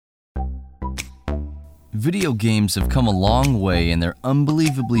Video games have come a long way in their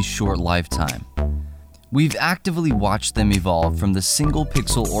unbelievably short lifetime. We've actively watched them evolve from the single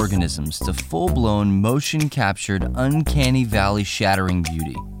pixel organisms to full-blown motion-captured uncanny valley-shattering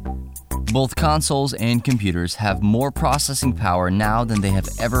beauty. Both consoles and computers have more processing power now than they have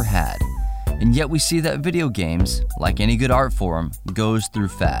ever had, and yet we see that video games, like any good art form, goes through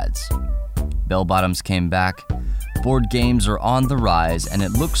fads. Bell-bottoms came back, board games are on the rise, and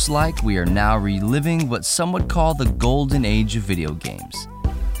it looks like we are now reliving what some would call the golden age of video games,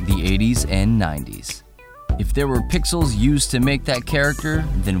 the 80s and 90s. If there were pixels used to make that character,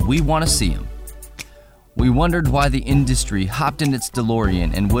 then we want to see them. We wondered why the industry hopped in its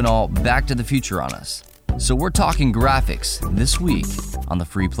DeLorean and went all Back to the Future on us. So we're talking graphics this week on the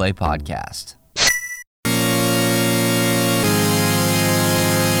Free Play Podcast.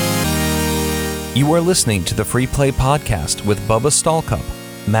 You are listening to the Free Play Podcast with Bubba Stallcup,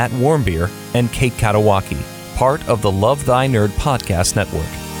 Matt Warmbier, and Kate Katawaki, part of the Love Thy Nerd podcast network.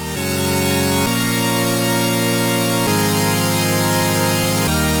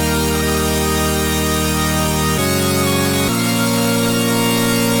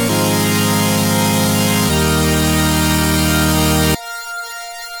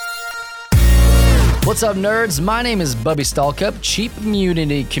 What's up, nerds? My name is Bubby Stallcup, Cheap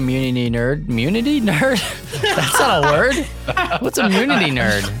Community Nerd. Immunity Nerd? That's not a word. What's Immunity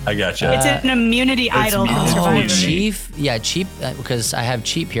Nerd? I gotcha. It's an immunity idol. Oh, Chief? Yeah, Cheap, because I have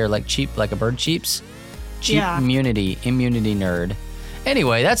Cheap here, like a bird cheeps. Cheap Yeah. Immunity Nerd.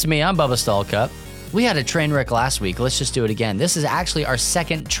 Anyway, that's me. I'm Bubba Stallcup. We had a train wreck last week. Let's just do it again. This is actually our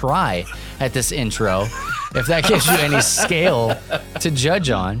second try at this intro, if that gives you any scale to judge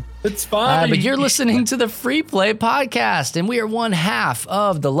on. It's fine. But you're listening to the Free Play Podcast, and we are one half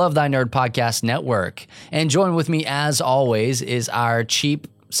of the Love Thy Nerd podcast network. And join with me, as always, is our cheap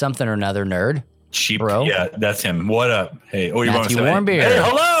something or another nerd. Cheap, bro. Yeah, that's him. What up? Hey, oh, you want to Matthew say? Warmbier. Hey,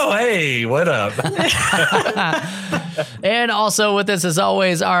 hello. Hey, what up? And also with us, as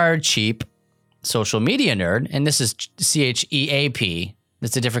always, our cheap social media nerd. And this is CHEAP.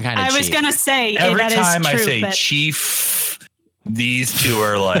 It's a different kind of cheap. I was going to say, Every that time is true, I say but chief, these two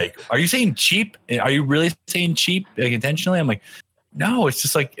are like, are you saying cheap? Are you really saying cheap, like intentionally? I'm like, no, it's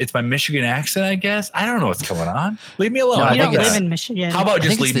just like, it's my Michigan accent, I guess. I don't know what's going on. Leave me alone. No, I you think don't it's- live in Michigan. How about I just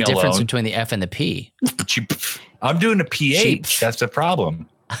think it's leave the me difference alone? between the F and the P. Cheap. I'm doing a PH. Cheap. That's the problem.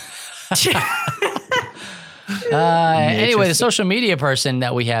 Anyway, the social media person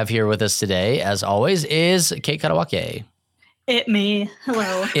that we have here with us today, as always, is Kate Katawaki. It me.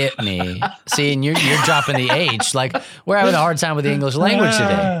 Hello. It me. See, and you're dropping the H. Like, we're having a hard time with the English language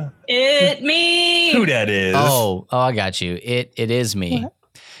today. It me. Who that is? Oh, I got you. It is me.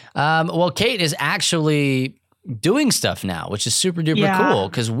 Well, Kate is actually doing stuff now, which is super duper Yeah. cool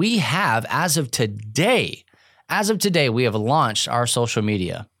because we have, as of today, we have launched our social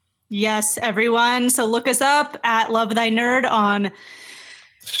media. Yes, everyone. So look us up at Love Thy Nerd on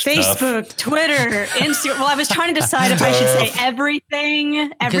Facebook, Twitter, Instagram. Well, I was trying to decide if I should say everything.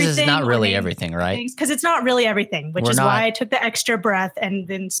 Because it's not really everything, right? Because it's not really everything, which We're is not- why I took the extra breath and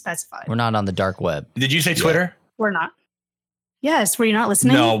then specified. We're not on the dark web. Did you say Twitter? We're not. Yes, were you not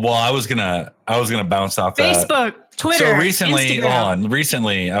listening? No. Well, I was gonna bounce off that. Facebook, Twitter, So recently, Instagram.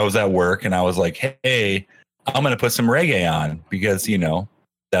 recently I was at work and I was like, hey, I'm going to put some reggae on because,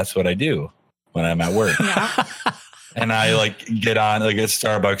 that's what I do when I'm at work. Yeah. And I like get on like at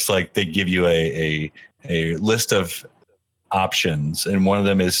Starbucks, like they give you a list of options. And one of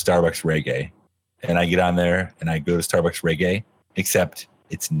them is Starbucks reggae. And I get on there and I go to Starbucks reggae, except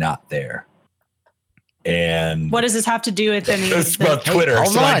it's not there. And What does this have to do with any? it's about Hey, Twitter.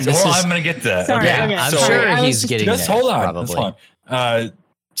 hold So on, this is- I'm going to get to that. Sorry, Yeah, okay. I'm So- sure I was he's just- getting Just there, hold on. probably. Just hold on.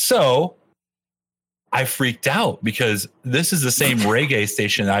 So I freaked out because this is the same reggae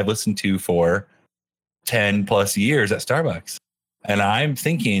station I've listened to for 10 plus years at Starbucks. And I'm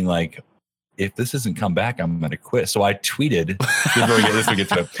thinking like, if this doesn't come back, I'm going to quit. So I tweeted, this will get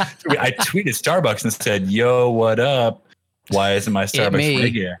to it. I tweeted Starbucks and said, yo, what up? Why isn't my Starbucks me.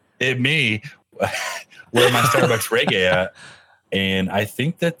 reggae? It me. Where my Starbucks reggae at? And I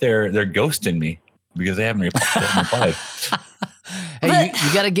think that they're ghosting me because they haven't replied. Hey,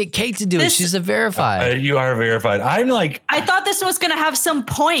 you got to get Kate to do it. This- She's a verified. You are verified. I'm like, I thought this was going to have some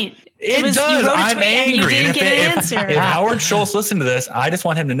point. it was- you does. wrote a I'm tweet and you angry. didn't And get an answer. if Howard Schultz listened to this, I just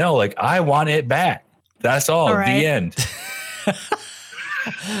want him to know, like, I want it back. That's all. All right. The end.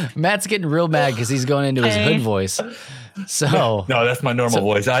 Matt's getting real mad because he's going into his Hey. hood voice. So, No, that's my normal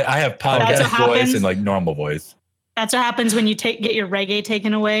voice. I have That's podcast what voice happens? and like normal voice. That's what happens when you get your reggae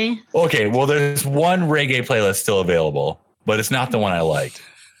taken away. Okay, well, there's one reggae playlist still available, but it's not the one I like.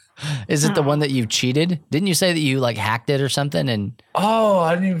 Is it the one that you cheated? Didn't you say that you like hacked it or something? And Oh,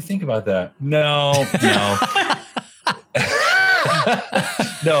 I didn't even think about that. No.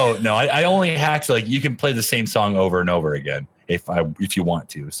 No. I only hacked like you can play the same song over and over again if you want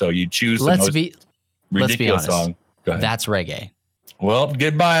to. So you choose the most ridiculous song. Go ahead. That's reggae. Well,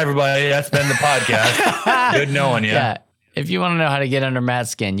 goodbye, everybody. That's been the podcast. Good knowing you. Yeah. If you want to know how to get under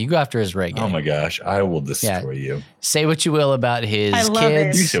Matt's skin, you go after his reggae. Oh my gosh, I will destroy you. Say what you will about his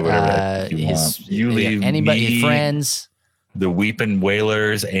kids. You say whatever you want. You leave anybody, me, friends, the Weeping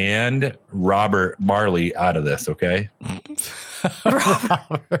Wailers, and Robert Marley out of this, okay?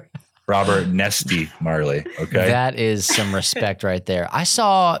 Robert Nesty Marley, okay? That is some respect right there. I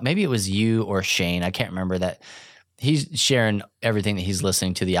saw, maybe it was you or Shane, I can't remember, that he's sharing everything that he's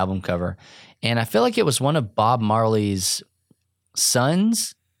listening to, the album cover. And I feel like it was one of Bob Marley's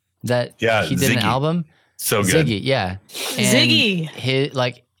sons that he did Ziggy. an album. So good. Ziggy, yeah. And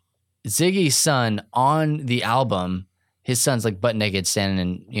Ziggy's son on the album, his son's like butt naked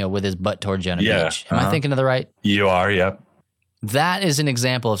standing with his butt towards you on a beach. Am I thinking of the right? You are, yep. That is an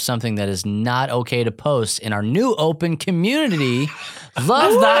example of something that is not okay to post in our new open community.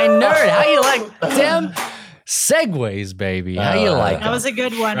 Love Thy Nerd. How you like them segues, baby? How you like that? Them? Was a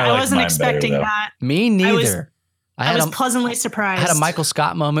good one. I I like wasn't mine expecting better, that. Me neither. I was pleasantly surprised. I had a Michael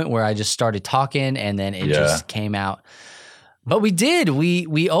Scott moment where I just started talking and then it just came out. But we did.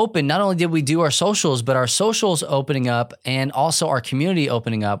 We opened. Not only did we do our socials, but our socials opening up and also our community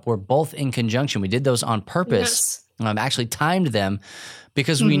opening up were both in conjunction. We did those on purpose. Actually timed them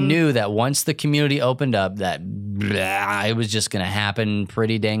because we knew that once the community opened up, that it was just going to happen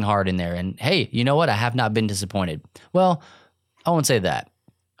pretty dang hard in there. And hey, you know what? I have not been disappointed. Well, I won't say that.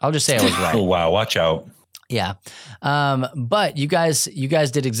 I'll just say I was right. Oh wow! Watch out. Yeah. But you guys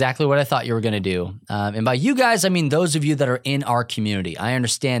did exactly what I thought you were going to do. And by you guys, I mean those of you that are in our community. I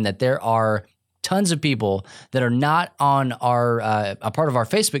understand that there are tons of people that are not on our a part of our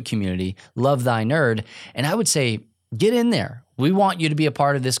Facebook community, Love Thy Nerd. And I would say, get in there. We want you to be a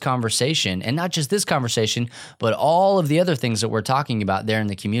part of this conversation, and not just this conversation, but all of the other things that we're talking about there in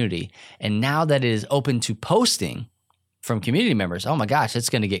the community. And now that it is open to posting from community members, oh my gosh, it's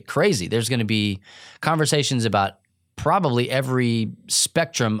going to get crazy. There's going to be conversations about probably every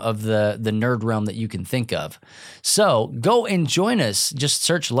spectrum of the nerd realm that you can think of. So go and join us. Just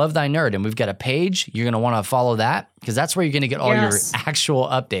search Love Thy Nerd, and we've got a page. You're going to want to follow that because that's where you're going to get all your actual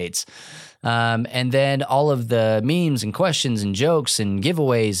updates. And then all of the memes and questions and jokes and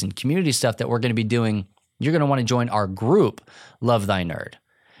giveaways and community stuff that we're going to be doing, you're going to want to join our group, Love Thy Nerd.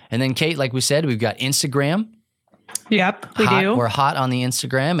 And then, Kate, like we said, we've got Instagram. Yep, we do. We're hot on the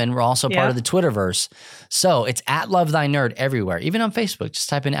Instagram, and we're also part of the Twitterverse. So it's at Love Thy Nerd everywhere, even on Facebook. Just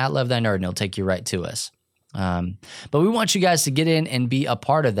type in at Love Thy Nerd, and it'll take you right to us. But we want you guys to get in and be a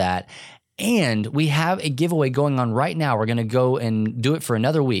part of that. And we have a giveaway going on right now. We're going to go and do it for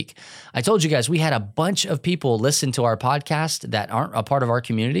another week. I told you guys we had a bunch of people listen to our podcast that aren't a part of our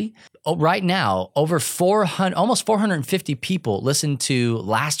community. Right now, over 400, almost 450 people listened to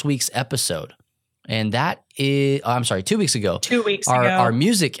last week's episode. And that is, 2 weeks ago. 2 weeks ago. Our Our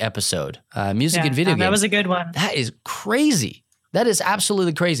music episode, music and video games. That was a good one. That is crazy. That is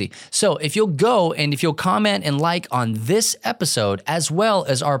absolutely crazy. So if you'll go and if you'll comment and like on this episode, as well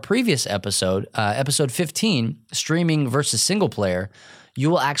as our previous episode, episode 15, streaming versus single player, you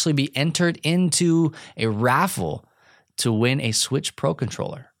will actually be entered into a raffle to win a Switch Pro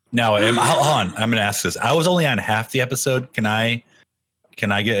controller. Now, hold on. I'm going to ask this. I was only on half the episode. Can I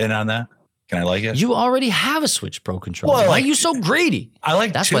get in on that? Can I like it? You already have a Switch Pro controller. Well, why are you so greedy? I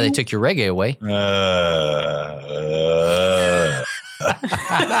like That's why they took your reggae away.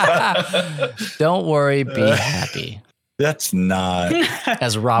 Don't worry, be happy. That's not.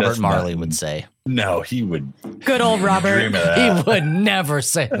 As Robert Marley would say. No, he would. Good old Robert. Dream of that. He would never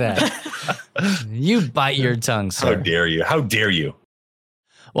say that. You bite your tongue, sir. How dare you? How dare you?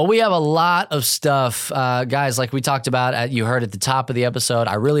 Well, we have a lot of stuff, guys, like we talked about, you heard at the top of the episode.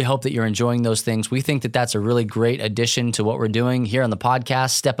 I really hope that you're enjoying those things. We think that that's a really great addition to what we're doing here on the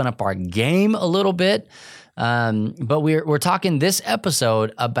podcast, stepping up our game a little bit. But we're talking this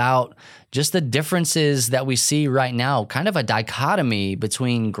episode about just the differences that we see right now, kind of a dichotomy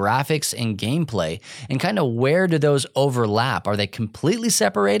between graphics and gameplay, and kind of where do those overlap? Are they completely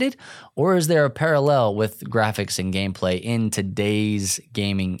separated, or is there a parallel with graphics and gameplay in today's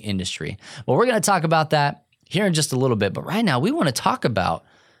gaming industry? Well, we're going to talk about that here in just a little bit, but right now we want to talk about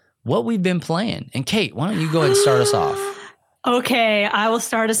what we've been playing. And Kate, why don't you go ahead and start us off? Okay, I will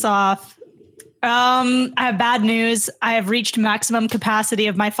start us off. I have bad news. I have reached maximum capacity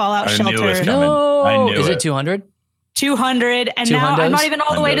of my Fallout shelter. No, I knew Is it. it 200? 200, and Two now I'm hundos? not even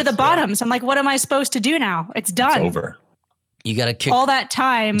all the way to the Hundos, bottom. So I'm like, what am I supposed to do now? It's done. It's over. You got to kick. All that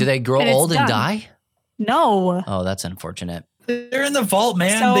time. Do they grow and it's old and done. die? No. Oh, that's unfortunate. They're in the vault,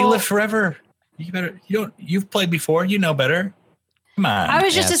 man. So- they live forever. You've played before. You know better. Come on. I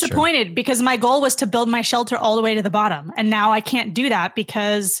was just that's true. disappointed because my goal was to build my shelter all the way to the bottom. And now I can't do that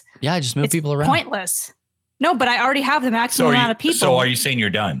because Yeah, just move it's people around. pointless. No, but I already have the maximum amount of people. So are you saying you're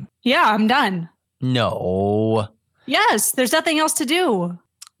done? Yeah, I'm done. No. Yes, there's nothing else to do.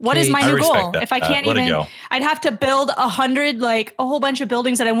 What is Kate, my I new respect goal? that. If I can't Let it even, go. I'd have to build 100, like a whole bunch of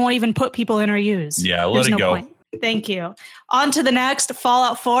buildings that I won't even put people in or use. Yeah, let There's it no go. point. Thank you. On to the next.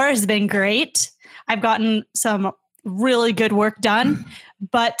 Fallout 4 has been great. I've gotten some really good work done,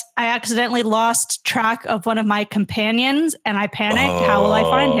 but I accidentally lost track of one of my companions and I panicked. How will I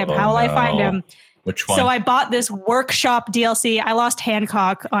find him? How will I find no. him? Which one? So I bought this workshop DLC. I lost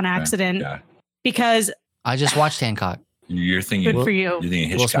Hancock on accident Yeah. because I just watched Hancock. You're thinking. good for you. You're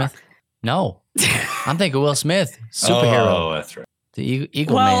thinking Will Hitchcock. Smith? No. I'm thinking Will Smith, superhero. Oh, that's right. The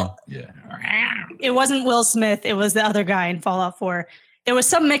Eagle Well, Man. Yeah. it wasn't Will Smith. It was the other guy in Fallout 4. There was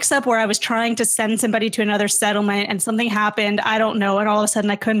some mix up where I was trying to send somebody to another settlement and something happened. I don't know. And all of a sudden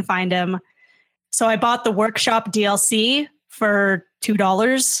I couldn't find him. So I bought the workshop DLC for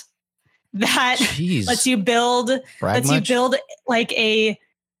 $2 that Jeez. lets you build Brag much? like a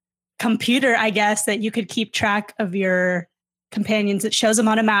computer, I guess, that you could keep track of your companions. It shows them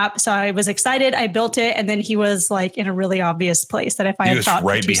on a map. So I was excited. I built it. And then he was like in a really obvious place that if I He had was thought for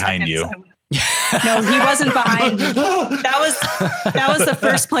right 2 behind seconds, you. I would- No, he wasn't behind me. That was the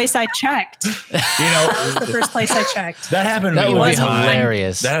first place I checked. That was the first place I checked. That happened to That me would one be time.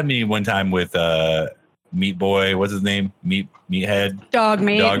 hilarious. That happened to me one time with Meat Boy. What's his name? Meathead. Dog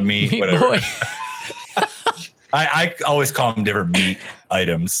meat. Dog meat. Meat Whatever. boy. I always call them different meat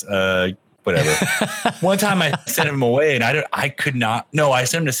items. Whatever. One time I sent him away, and I could not. No, I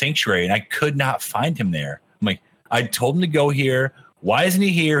sent him to Sanctuary, and I could not find him there. I'm like, I told him to go here. Why isn't he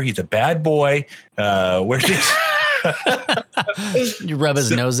here? He's a bad boy. Where's he? You rub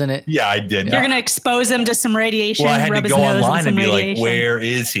his nose in it. Yeah, I did. You're gonna expose him to some radiation. Well, I had rub to his go nose in online some and be like, radiation. "Where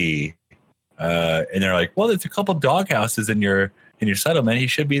is he?" And they're like, "Well, there's a couple dog houses in your settlement. He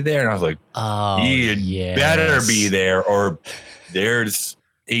should be there." And I was like, Oh, "He yes. better be there, or there's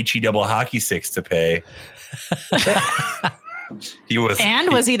HE double hockey sticks to pay." He was.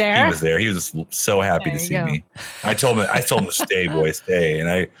 And was he there? He was there. He was so happy There to you see go. me. I told him to stay, boy, stay. And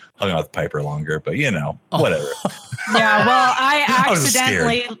I hung out with Piper longer, but whatever. Yeah, well, I was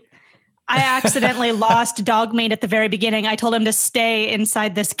I accidentally lost dog meat at the very beginning. I told him to stay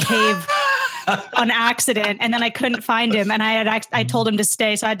inside this cave on accident, and then I couldn't find him. And I told him to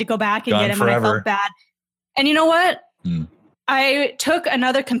stay, so I had to go back and Gone get him. And I forever. felt bad. And you know what? Hmm. I took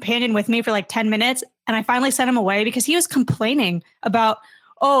another companion with me for like 10 minutes, and I finally sent him away because he was complaining about,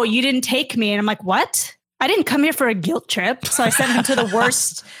 "Oh, you didn't take me." And I'm like, "What? I didn't come here for a guilt trip." So I sent him to the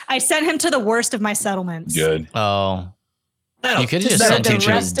worst. I sent him to the worst of my settlements. Good. Oh, That'll- you could have just that'll sent the him teach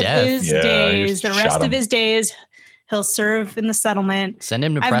to him. his rest of death. his Yeah, days, just the shot rest of him. his days, he'll serve in the settlement. Send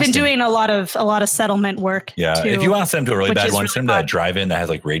him to I've Preston. been doing a lot of settlement work. Yeah, too. if you want to send him to a really which bad is one, really send him to that fun. drive-in that has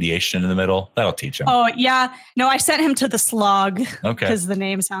like radiation in the middle. That'll teach him. Oh yeah, no, I sent him to the Slog Okay. because the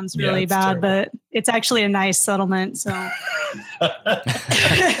name sounds Yeah, really it's bad, terrible. but it's actually a nice settlement. So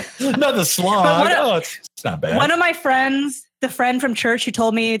Not the slog. But what- Oh, it's not bad. one of my friends, the friend from church who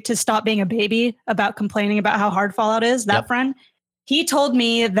told me to stop being a baby about complaining about how hard Fallout is, that Yep. friend, he told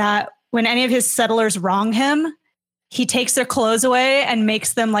me that when any of his settlers wrong him, he takes their clothes away and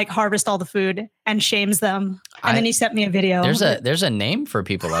makes them like harvest all the food and shames them. And then he sent me a video. There's a name for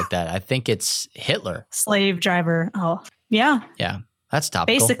people like that. I think it's Hitler. Slave driver. Oh, yeah, Yeah, that's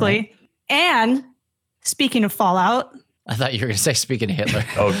topical. basically. right? And speaking of Fallout, I thought you were going to say speaking of Hitler.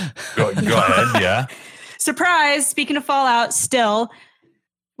 Oh, go ahead. Yeah. surprise, speaking of Fallout, still,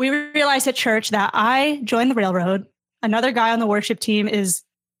 we realized at church that I joined the Railroad. Another guy on the worship team is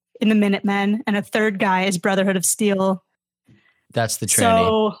in the Minutemen, and a third guy is Brotherhood of Steel. That's the Trinity.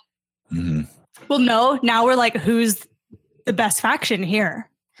 So, Mhm. well, no, now we're like, who's the best faction here?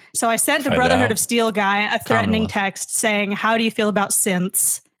 So I sent the Find Brotherhood out. of Steel guy a threatening Commonwealth. text saying, "How do you feel about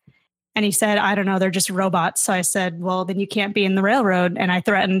synths?" And he said, "I don't know, they're just robots." So I said, "Well, then you can't be in the Railroad." And I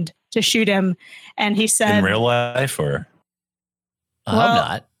threatened to shoot him. And he said, In real life, or I hope well,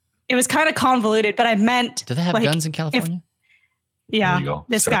 not. it was kind of convoluted, but I meant, Do they have like, guns in California? yeah, There you go.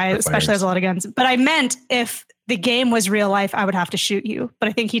 this Set up guy the especially fires. has a lot of guns. But I meant if the game was real life, I would have to shoot you. But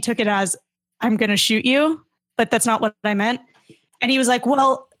I think he took it as, I'm going to shoot you, but that's not what I meant. And he was like,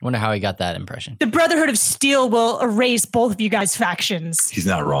 "Well, Wonder how he got that impression. the Brotherhood of Steel will erase both of you guys' factions." he's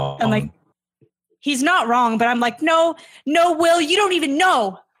not wrong. And like, he's not wrong, but I'm like, no, Will, you don't even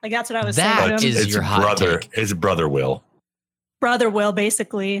know. Like, that's what I was saying to him. That is It's your hot brother. take. His brother Will. Brother Will,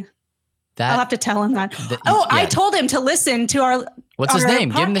 basically. That I'll have to tell him that. Th- I yeah. told him to listen to our. What's his our name?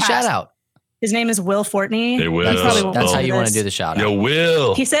 Give him the podcast. shout out. His name is Will Fortney. Hey, Will. He probably won't That's how listen you want to this. do the shout Yo, out.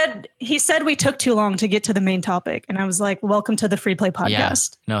 Will. He said we took too long to get to the main topic, and I was like, "Welcome to the Free Play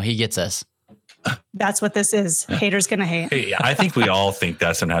Podcast." No, he gets us. That's what this is. Haters gonna hate. Hey, I think we all think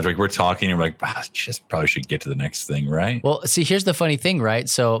that sometimes. Like we're talking and we're like, just probably should get to the next thing, right? Well, see, here's the funny thing, right?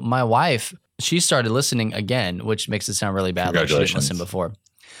 So my wife, she started listening again, which makes it sound really bad. Like she didn't Congratulations. listen before.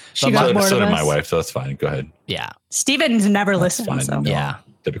 She But got So, bored so of did us. my wife, so that's fine. Go ahead. Yeah. Steven's never That's listened. fine. So. No. Yeah.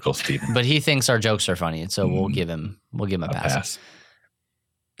 Typical Steven. But he thinks our jokes are funny. And so we'll Mm. give him a A pass. pass.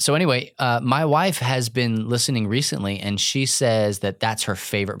 So anyway, my wife has been listening recently, and she says that that's her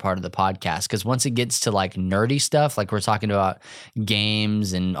favorite part of the podcast because once it gets to like nerdy stuff, like we're talking about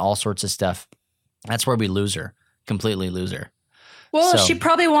games and all sorts of stuff, that's where we lose her, completely lose her. Well, So- she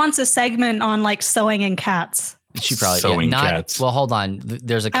probably wants a segment on like sewing and cats. She probably Sewing not. cats. Well, hold on.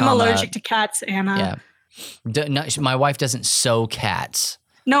 There's a I'm comma. allergic to cats, Anna. Yeah. My wife doesn't sew cats.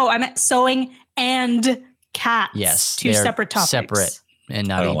 No, I meant sewing and cats. Yes, two they're separate topics. separate. And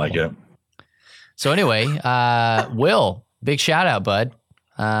not I don't equal. like it. So anyway, Will, big shout out, bud.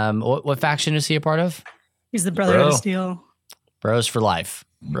 What faction is he a part of? He's the brother of Bro. steel. Bros for life.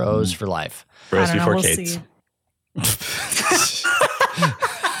 Bros for life. Bros I don't know, before we'll Kate's. see.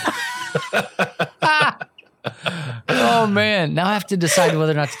 Oh man, now I have to decide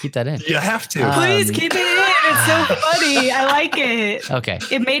whether or not to keep that in. You have to. Please keep it in. It's so funny. I like it. Okay.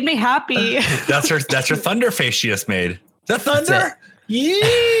 It made me happy. That's her thunder face she just made. The thunder.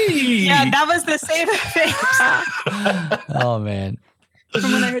 Yee. Yeah, that was the same face Oh man.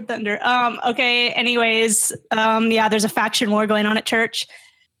 from when I heard thunder. Okay. Anyways, yeah, there's a faction war going on at church.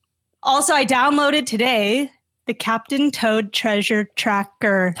 Also, I downloaded today the Captain Toad Treasure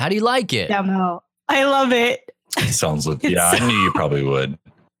Tracker How do you like it? demo. I love it. Sounds like, yeah, I knew you probably would.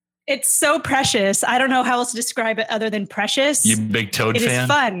 It's so precious. I don't know how else to describe it other than precious. You big Toad It is fan?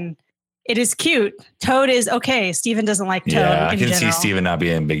 fun. It is cute. Toad is okay. Steven doesn't like Toad. Yeah, I in can general. see Steven not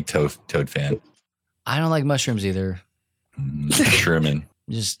being a big Toad fan. I don't like mushrooms either. Sherman.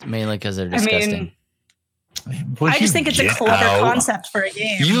 Just mainly because they're I disgusting. mean, Would I just you think it's a get clever out? concept for a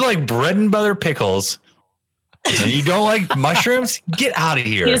game. You like bread and butter pickles, and you don't like mushrooms? Get out of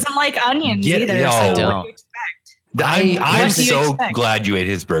here. He doesn't like onions Get- either. no. So I what don't. do you expect? I'm What do you so expect? glad you ate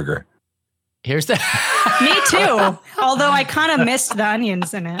his burger. Here's the Me too. Although I kind of missed the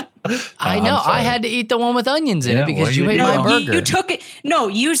onions in it. I I'm know. I sorry. had to eat the one with onions in Yeah, it because what you do ate you my do? burger. You took it. No,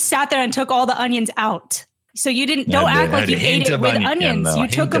 you sat there and took all the onions out. So you didn't. Yeah, Don't I did. act like Had you a ate hint it of with onion, onions. though. You A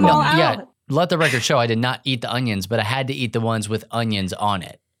took hint them of all onion. out. Yeah, let the record show I did not eat the onions, but I had to eat the ones with onions on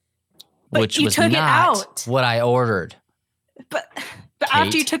it, But which you was took it not out. what I ordered. But after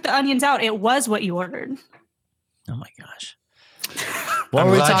Kate. you took the onions out, it was what you ordered. Oh my gosh. What I'm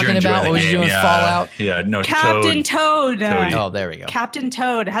were we glad you're talking enjoying about? the What was you game. doing? Yeah. Fallout? Yeah, no, Captain Toad. Toad. Toady. Oh, there we go. Captain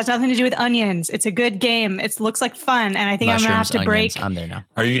Toad has nothing to do with onions. It's a good game. It looks like fun, and I think I'm gonna have Mushrooms, to onions. break I'm there now.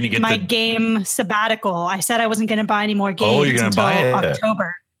 Are you going to get my the? game sabbatical. I said I wasn't gonna buy any more games Oh, you're gonna until buy it.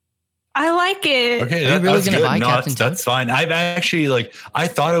 October. I like it. Okay, Are you that, really that's gonna good. buy No, Captain Toad? that's fine. I've actually I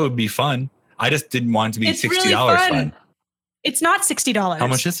thought it would be fun. I just didn't want it to be It's really $60 fun. fun. It's not $60. How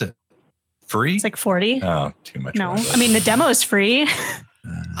much is it? Free? It's like 40. Oh, too much. No, money. I mean the demo is free.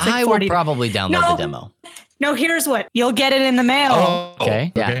 I will 40. probably download No. the demo. No, here's what you'll get it in the mail. Oh,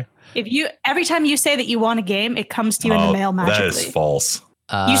 Okay, yeah. If you every time you say that you want a game, it comes to you in the mail magically. That is false.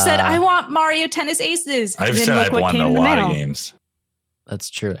 You said I want Mario Tennis Aces. I've Then said look I've what won came a in the lot mail. of games. That's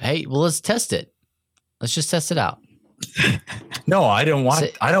true. Hey, well, let's test it. Let's just test it out. No, I don't want.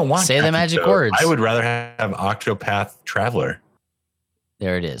 Say- I don't want. say the Captain magic Toad. words. I would rather have Octopath Traveler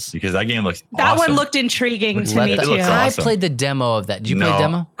There it is. because that game looks. That awesome. one looked intriguing to Let me the- It too. looks I awesome. played the demo of that. Did you play the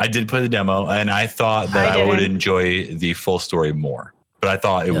demo? I did play the demo, and I thought that I I would didn't. enjoy the full story more. But I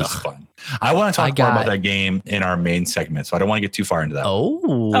thought it was Ugh. fun. I want to talk I more got- about that game in our main segment, so I don't want to get too far into that.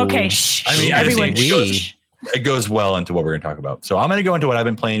 Oh. Okay, shh. I mean, everyone, it goes, shh. it goes well into what we're going to talk about. So I'm going to go into what I've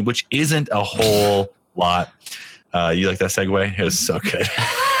been playing, which isn't a whole lot. You like that segue? It was so good.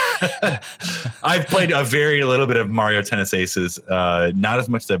 I've played a very little bit of Mario Tennis Aces, not as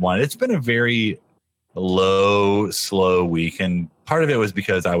much as I wanted. It's been a very slow week, and part of it was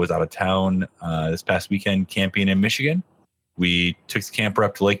because I was out of town this past weekend camping in Michigan. We took the camper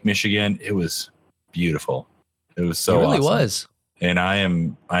up to Lake Michigan. It was beautiful. It was so it really awesome. was. And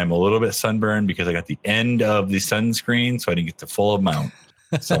I'm a little bit sunburned because I got the end of the sunscreen, so I didn't get the full amount.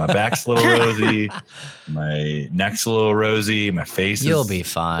 So my back's a little rosy, my neck's a little rosy, my face You'll is be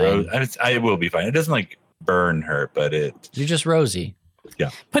fine. I will be fine. It doesn't like burn hurt, but You're just rosy.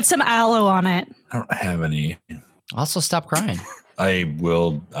 Put some aloe on it. I don't have any. Also, stop crying. I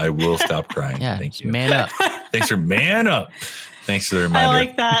will stop crying. Yeah, Thank you. man up. Thanks for man up. Thanks for the reminder. I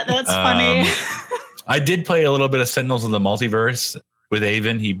like that. That's funny. I did play a little bit of Sentinels of the Multiverse with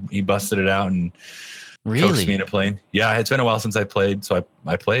Avon. He busted it out and coaxed me Really? into playing. Yeah, it's been a while since I played, so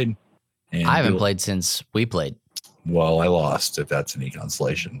I played. And I haven't played since we played. Well, I lost, if that's any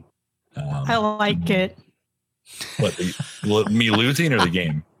consolation. I like it. What, me losing or the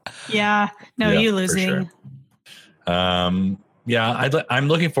game? Yeah. No, Yeah, you for losing. sure. Yeah, I'm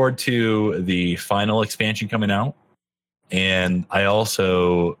looking forward to the final expansion coming out. And I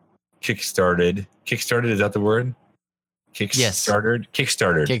also kickstarted. Kickstarted, is that the word? Kickstarted?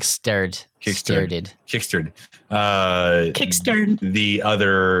 Kickstarted. Kickstarted. Kickstarted. The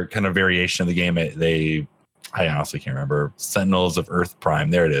other kind of variation of the game, I honestly can't remember. Sentinels of Earth Prime.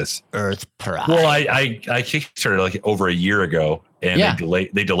 There it is. Earth Prime. Well, I kickstarted like over a year ago, and Yeah.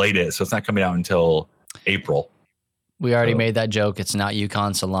 they delayed it, so it's not coming out until April. We already So- made that joke. It's not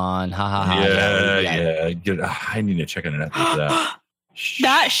Yukon Salon. Ha ha ha. Yeah. I need to check on it after that.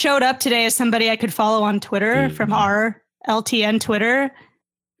 That showed up today as somebody I could follow on Twitter from our LTN Twitter.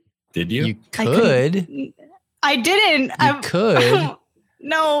 Did you? You I could. I didn't. You could.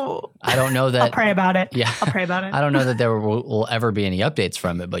 No. I don't know I'll that. pray about it. Yeah. I'll pray about it. I don't know that there will ever be any updates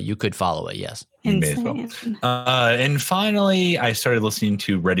from it, but you could follow it. Yes. You may as well. Insane. And finally, I started listening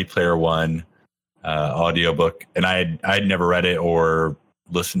to Ready Player One audiobook, and I'd never read it or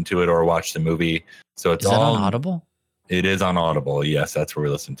listened to it or watched the movie. So it's Is that all on Audible? It is on Audible. Yes, that's where we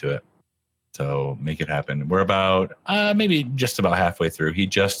listen to it. So make it happen. We're about maybe just about halfway through. He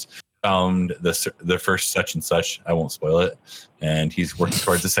just found the first such and such. I won't spoil it. And he's working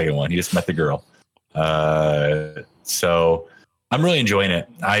towards the second one. He just met the girl. So I'm really enjoying it.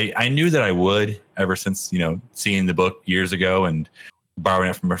 I knew that I would ever since, seeing the book years ago and borrowing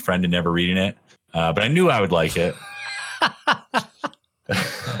it from a friend and never reading it. But I knew I would like it.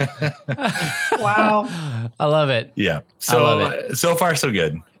 Wow. I love it. Yeah. I love So far so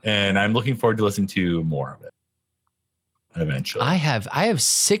good. And I'm looking forward to listening to more of it eventually. I have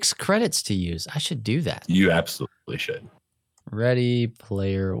 6 credits to use. I should do that. You absolutely should. Ready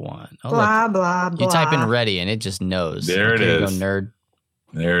Player One. Oh, look. Blah, blah, blah. You type in ready and it just knows. There it Okay, you is. go, nerd.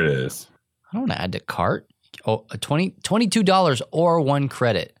 There it is. I don't want to add to cart. Oh, $22 or 1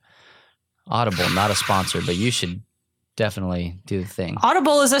 credit. Audible, not a sponsor, but you should definitely do the thing.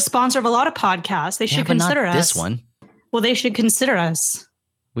 Audible is a sponsor of a lot of podcasts. They Yeah, should but not consider us. this one. Well, they should consider us.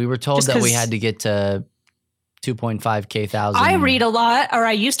 We were told Just that we 'cause- had to get to 2.5K thousand. I read a lot, or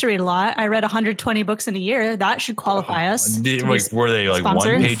I used to read a lot. I read 120 books in a year. That should qualify us. to be Were they like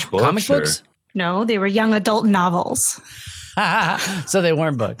sponsored. one-page books? comic or- books. No, they were young adult novels. So they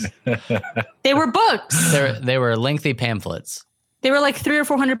weren't books. They were books. They were lengthy pamphlets. They were like 300 or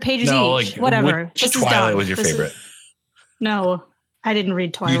 400 pages No, each. like Whatever. which This is Twilight dumb. was your This is- favorite? No, I didn't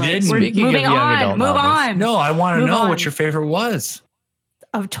read Twilight. didn't? We're Speaking of moving young on. adult Move novels. on. No, I want to Move know on. what your favorite was.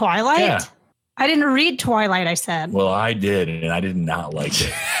 Of Twilight? Yeah. I didn't read Twilight, I said. Well, I did, and I did not like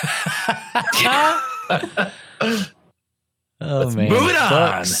it. Oh Let's man. move it on.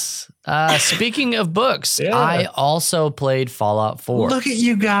 Books. Speaking of books, Yeah. I also played Fallout 4. Look at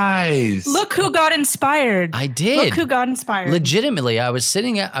you guys. Look who got inspired. I did. Look who got inspired. Legitimately, I was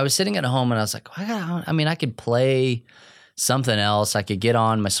sitting at home and I was like, I could play something else. I could get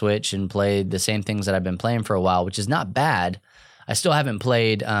on my Switch and play the same things that I've been playing for a while, which is not bad. I still haven't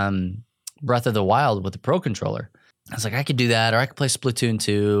played Breath of the Wild with the Pro Controller. I was like, I could do that, or I could play Splatoon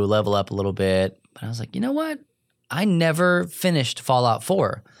 2, level up a little bit. But I was like, you know what? I never finished Fallout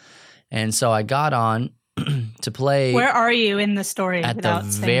 4. And so I got on to play Where are you in the story? at the without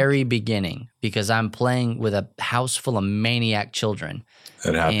saying? very beginning because I'm playing with a house full of maniac children.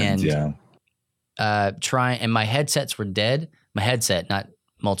 That happens, and- yeah. And my headsets were dead. My headset, not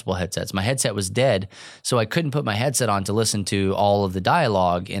multiple headsets. My headset was dead, so I couldn't put my headset on to listen to all of the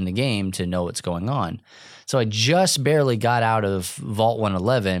dialogue in the game to know what's going on. So I just barely got out of Vault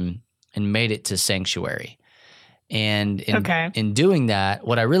 111 and made it to Sanctuary. And in doing that,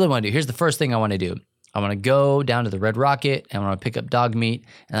 what I really want to do, here's the first thing I want to do. I want to go down to the Red Rocket and I want to pick up dog meat,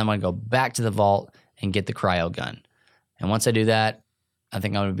 and I'm going to go back to the vault and get the cryo gun. And once I do that, I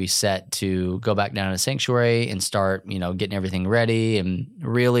think I'm going to be set to go back down to Sanctuary and start, getting everything ready and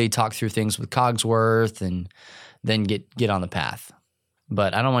really talk through things with Cogsworth and then get on the path.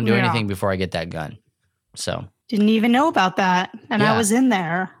 But I don't want to do Yeah. anything before I get that gun. So Didn't even know about that. And Yeah. I was in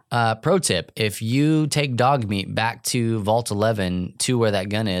there. Pro tip, if you take dog meat back to Vault 11 to where that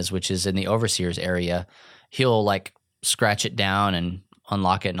gun is, which is in the Overseer's area, he'll like scratch it down and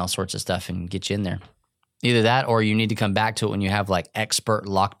unlock it and all sorts of stuff and get you in there. Either that or you need to come back to it when you have like expert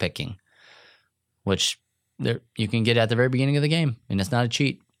lockpicking, which you can get at the very beginning of the game, and it's not a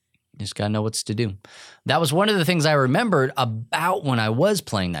cheat. You just got to know what's to do. That was one of the things I remembered about when I was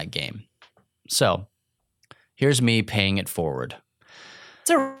playing that game. So here's me paying it forward. It's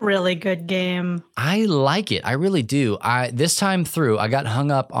a really good game. I like it. I really do. This time through, I got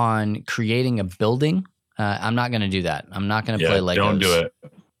hung up on creating a building. I'm not going to do that. I'm not going to play Legos. Don't do it.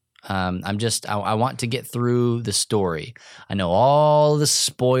 I want to get through the story. I know all the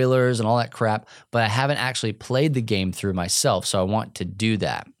spoilers and all that crap, but I haven't actually played the game through myself, so I want to do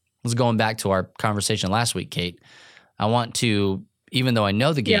that. Let's going back to our conversation last week, Kate. I want to, even though I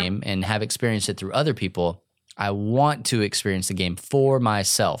know the game and have experienced it through other people, I want to experience the game for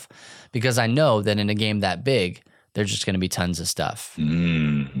myself because I know that in a game that big, there's just going to be tons of stuff.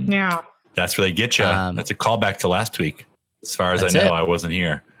 Yeah. That's where they get you. That's a callback to last week. As far as I know, I wasn't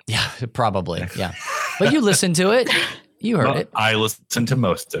here. Yeah, probably. Yeah. But you listened to it. You heard it. I listened to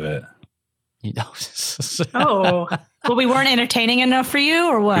most of it. You know. Oh. Well, we weren't entertaining enough for you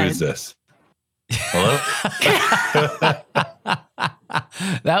or what? Who's this? Hello?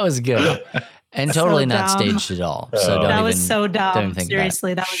 That was good. And totally not staged at all. So don't that even, was so dumb. Don't even think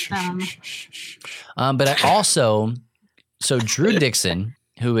Seriously, that was dumb. But I also, so Drew Dixon,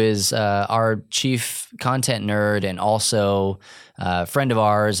 who is our chief content nerd and also a friend of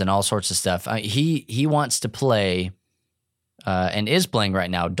ours and all sorts of stuff, he wants to play and is playing right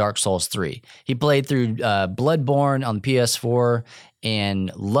now Dark Souls 3. He played through Bloodborne on PS4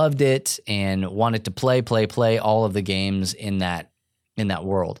 and loved it and wanted to play all of the games in that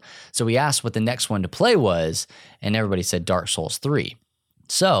world. So we asked what the next one to play was, and everybody said Dark Souls 3.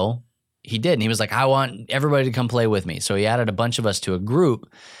 So he did, and he was like, I want everybody to come play with me. So he added a bunch of us to a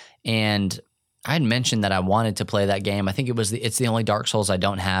group, and I had mentioned that I wanted to play that game. I think it's the only Dark Souls I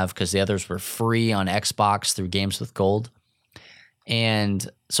don't have because the others were free on Xbox through Games with Gold. And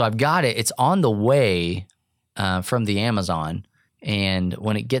so I've got it. It's on the way from the Amazon. And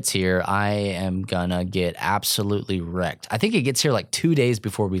when it gets here, I am gonna get absolutely wrecked. I think it gets here like 2 days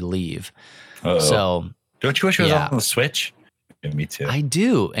before we leave. Uh-oh. So don't you wish it was on the Switch? Yeah, me too. I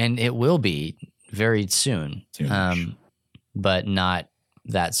do, and it will be very soon. But not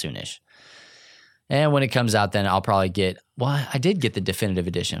that soonish. And when it comes out, then I'll probably get. Well, I did get the definitive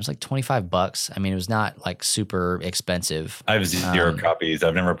edition. It was like $25. I mean, it was not like super expensive. I have 0 copies.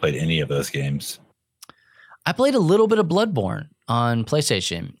 I've never played any of those games. I played a little bit of Bloodborne on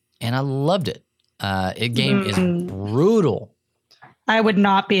PlayStation, and I loved it. Game is brutal. I would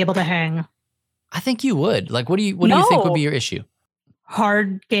not be able to hang. I think you would. Like, what do you think would be your issue?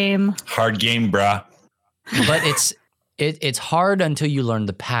 Hard game. Hard game, bruh. But it's hard until you learn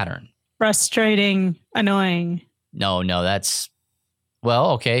the pattern. Frustrating, annoying. No, that's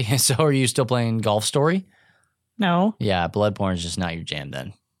well, okay. So are you still playing Golf Story? No. Yeah, Bloodborne is just not your jam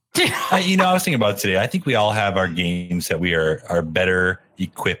then. I was thinking about it today. I think we all have our games that we are better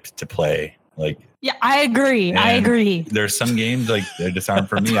equipped to play. Like, yeah, I agree. There's some games like they just aren't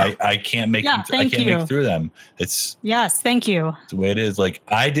for me. I can't make make through them. Yes, thank you. It's the way it is. Like,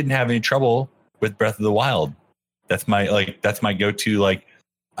 I didn't have any trouble with Breath of the Wild. That's my go-to. Like,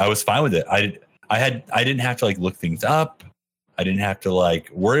 I was fine with it. I didn't have to like look things up. I didn't have to like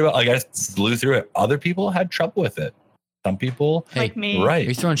worry about. Like, I just blew through it. Other people had trouble with it. Some people, like me, right? Are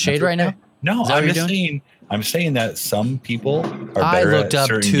you throwing shade right now? No, I'm saying that some people are better. I looked up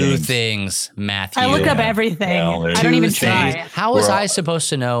 2 games. things, Matthew. I looked up everything. Well, I don't even try. How was I supposed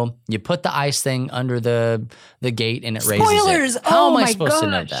to know? You put the ice thing under the gate and it raises it. Spoilers! How am I supposed to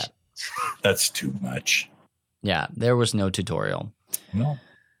know that? That's too much. Yeah, there was no tutorial. No.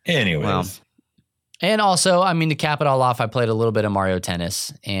 Anyways. Well, and also, I mean, to cap it all off, I played a little bit of Mario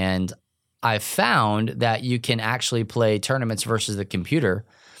Tennis, and I found that you can actually play tournaments versus the computer.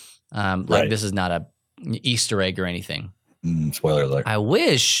 Like, this is not a Easter egg or anything. Spoiler alert. I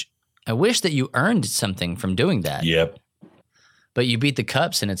wish that you earned something from doing that. Yep. But you beat the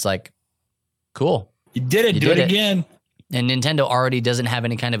cups, and it's like, cool. You did it. Do it again. And Nintendo already doesn't have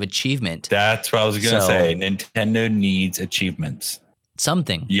any kind of achievement. That's what I was going to say. Nintendo needs achievements.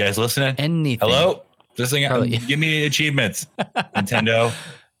 Something. You guys listening? Anything. Hello? Give me achievements. Nintendo.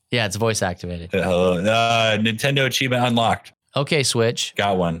 Yeah, it's voice activated. Hello. Nintendo achievement unlocked. Okay, Switch.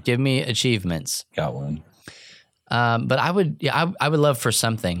 Got one. Give me achievements. Got one. But I would love for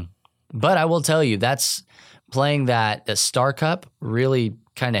something. But I will tell you, that's playing the Star Cup really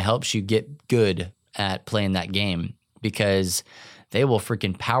kind of helps you get good at playing that game, because they will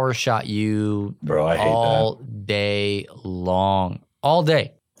freaking power shot you Bro, I hate all day long. All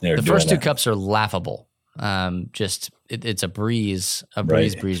day. They're The doing first two that. cups are laughable. It's a breeze,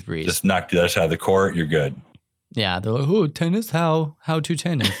 Right. breeze. Just knock the other side of the court. You're good. Yeah, they're like, oh, tennis, how to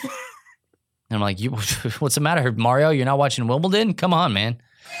tennis? And I'm like, what's the matter, Mario? You're not watching Wimbledon? Come on, man.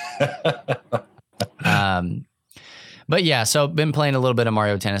 But yeah, so been playing a little bit of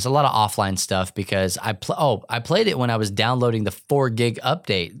Mario Tennis, a lot of offline stuff because I played it when I was downloading the 4 gig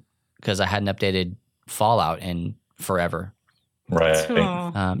update because I hadn't updated Fallout in forever. Right.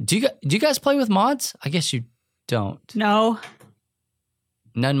 Oh. Do you guys play with mods? I guess you don't. No.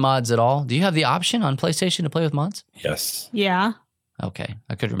 None mods at all. Do you have the option on PlayStation to play with mods? Yes. Yeah. Okay,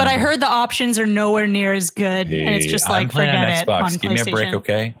 I could remember. But I heard the options are nowhere near as good, and it's just I'm like playing forget on it Xbox. on Give me a break, PlayStation.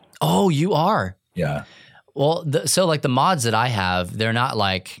 okay? Oh, you are. Yeah. Well, so like the mods that I have, they're not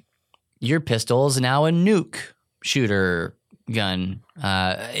like your pistol is now a nuke shooter gun.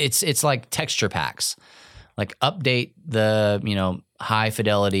 It's like texture packs, like update the high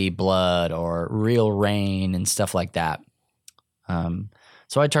fidelity blood or real rain and stuff like that.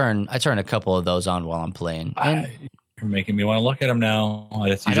 So I turn a couple of those on while I'm playing. And You're making me want to look at them now.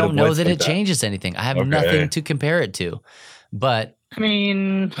 I don't know that it changes anything. I have Okay. nothing to compare it to, but I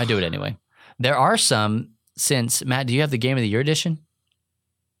mean, I do it anyway. There are some. Since Matt, do you have the Game of the Year edition?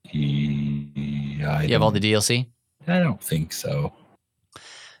 Yeah, You have all the DLC? I don't think so.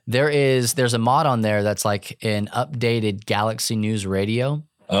 There's a mod on there that's like an updated Galaxy News Radio.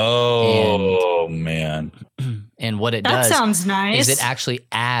 Oh man. And what it that does sounds nice. is it actually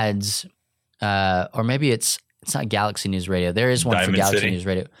adds or maybe it's not Galaxy News Radio. There is one for Diamond Galaxy City? News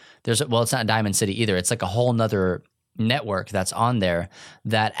Radio. It's not Diamond City either. It's like a whole nother network that's on there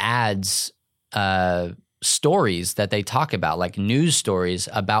that adds stories that they talk about, like news stories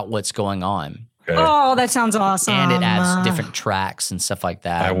about what's going on. Okay. Oh, that sounds awesome. And it adds different tracks and stuff like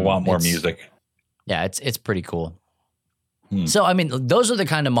that. I want more It's- music. Yeah, it's pretty cool. Hmm. So I mean, those are the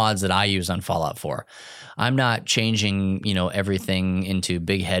kind of mods that I use on Fallout 4. I'm not changing, everything into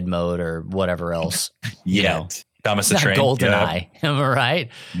big head mode or whatever else. Yet. Thomas It's the not Train. GoldenEye, am I right?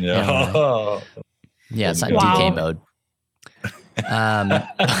 Yeah. Yeah, it's not Wow. DK mode.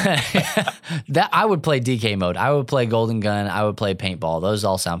 That I would play DK mode. I would play Golden Gun. I would play Paintball. Those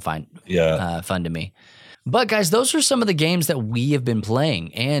all sound fine, Yeah. fun to me. But guys, those are some of the games that we have been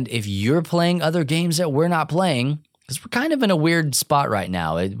playing. And if you're playing other games that we're not playing, because we're kind of in a weird spot right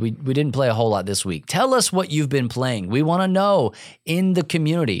now. We didn't play a whole lot this week. Tell us what you've been playing. We want to know in the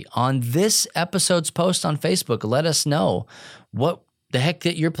community. On this episode's post on Facebook, let us know what the heck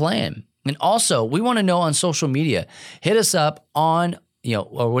that you're playing. And also, we want to know on social media. Hit us up on,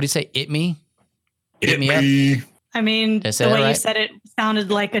 or what do you say? Hit me up. I mean, Did I say the that way you right? said it sounded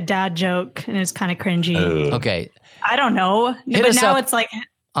like a dad joke, and it's kind of cringy. Okay. I don't know, Hit but us now up on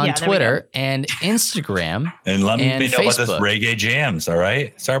on Yeah, there we Twitter and Instagram. And let me And know about this Facebook. reggae jams, all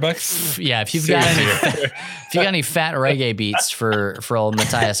right? Starbucks? Yeah, if you've got any, Seriously. if you got any fat reggae beats for old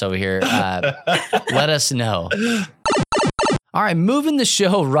Matthias over here, let us know. All right, moving the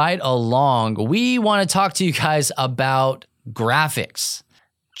show right along, we want to talk to you guys about graphics.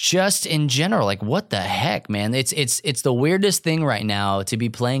 Just in general, like what the heck, man? It's the weirdest thing right now to be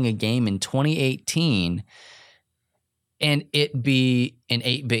playing a game in 2018 and it be an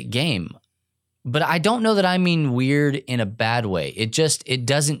 8-bit game. But I don't know that I mean weird in a bad way. It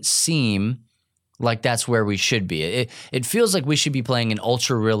doesn't seem like that's where we should be. It feels like we should be playing an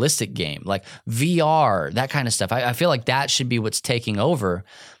ultra realistic game, like VR, that kind of stuff. I feel like that should be what's taking over.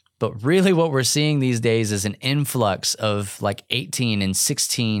 But really what we're seeing these days is an influx of like 18 and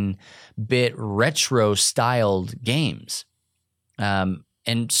 16-bit retro styled games.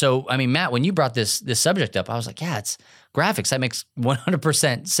 And so, I mean, Matt, when you brought this subject up, I was like, yeah, it's graphics. That makes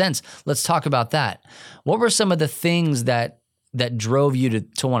 100% sense. Let's talk about that. What were some of the things that drove you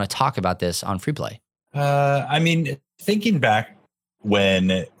to want to talk about this on Free Play? I mean, thinking back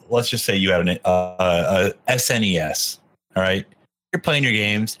when, let's just say you had a SNES, all right? You're playing your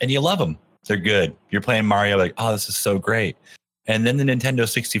games and you love them. They're good. You're playing Mario, like, oh, this is so great. And then the Nintendo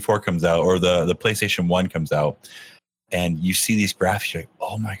 64 comes out, or the PlayStation 1 comes out, and you see these graphics, you're like,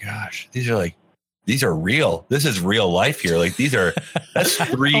 oh my gosh, these are real. This is real life here. Like that's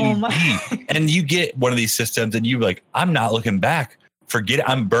 3D. Oh my. And you get one of these systems and you like, I'm not looking back. Forget it.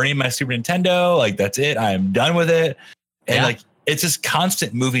 I'm burning my Super Nintendo. Like that's it. I'm done with it. And Yeah. like, it's just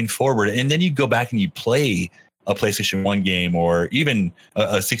constant moving forward. And then you go back and you play a PlayStation 1 game or even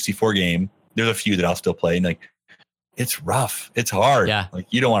a 64 game. There's a few that I'll still play. And like, it's rough. It's hard. Yeah. Like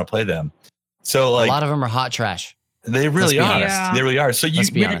you don't want to play them. So like A lot of them are hot trash. they really be are. honest. They really are. So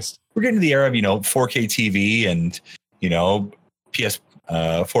Let's be we're honest. getting to the era of, 4K TV and,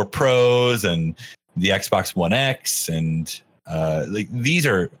 PS4 Pros and the Xbox One X, and like these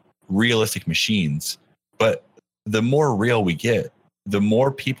are realistic machines. But the more real we get, the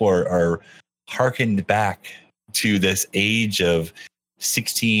more people are harkened back to this age of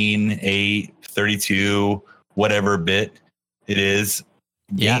 16, 8, 32, whatever bit it is.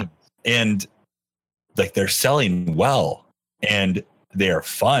 Yeah. Game. And like they're selling well and they are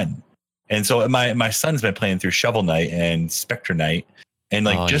fun. And so my son's been playing through Shovel Knight and Spectre Knight, and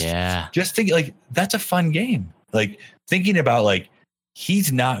like just think like that's a fun game. Like thinking about like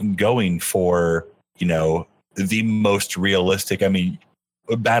he's not going for, you know, the most realistic. I mean,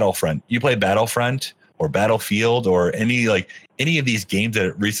 Battlefront. You play Battlefront or Battlefield or any of these games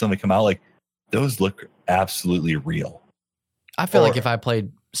that recently come out, like those look absolutely real. I feel like if I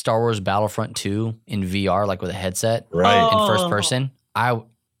played Star Wars Battlefront 2 in VR, like with a headset, right, in first person, I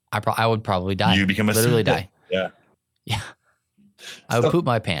would probably die. You become literally die. Yeah. I would poop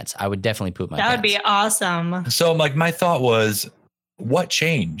my pants. I would definitely poop my pants. That would be awesome. So like my thought was, what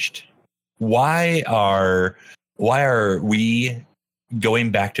changed? Why are we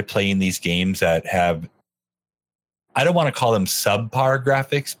going back to playing these games that have, I don't want to call them subpar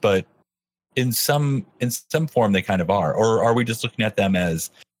graphics, but in some form they kind of are? Or are we just looking at them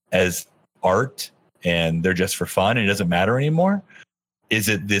as art and they're just for fun and it doesn't matter anymore? Is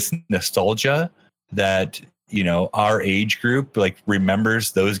it this nostalgia that, you know, our age group like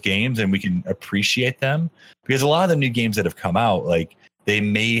remembers those games and we can appreciate them? Because a lot of the new games that have come out, like they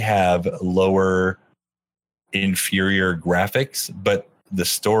may have lower, inferior graphics, but the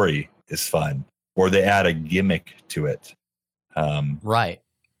story is fun, or they add a gimmick to it. Right.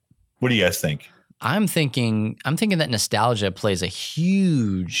 What do you guys think? I'm thinking that nostalgia plays a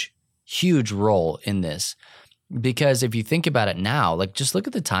huge role in this, because if you think about it now, like just look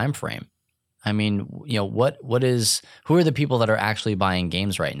at the time frame. I mean, you know, who are the people that are actually buying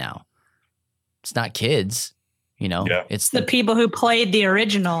games right now? It's not kids, you know, it's the people who played the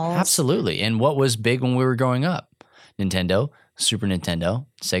originals. Absolutely. And what was big when we were growing up? Nintendo, Super Nintendo,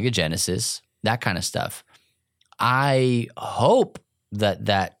 Sega Genesis, that kind of stuff. I hope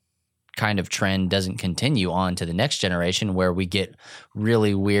that kind of trend doesn't continue on to the next generation, where we get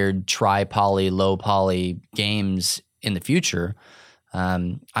really weird tri-poly, low poly games in the future.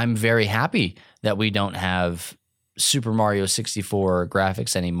 I'm very happy that we don't have Super Mario 64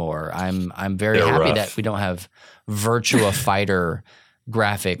 graphics anymore. I'm very happy that we don't have Virtua Fighter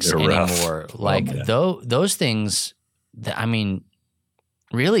graphics anymore. Like those things that, I mean,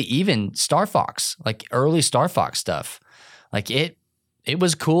 really even Star Fox, like early Star Fox stuff, like it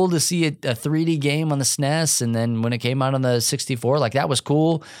was cool to see a 3D game on the SNES. And then when it came out on the 64, like that was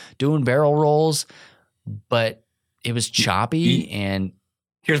cool, doing barrel rolls, but it was choppy. And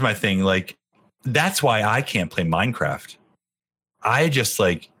here's my thing. Like, that's why I can't play Minecraft. I just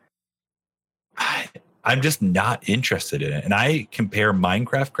like, I'm just not interested in it. And I compare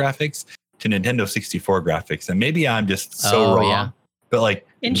Minecraft graphics to Nintendo 64 graphics. And maybe I'm just so wrong. Yeah. But like,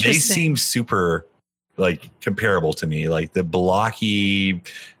 they seem super like comparable to me. Like the blocky,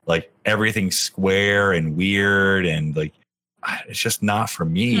 like everything square and weird, and like it's just not for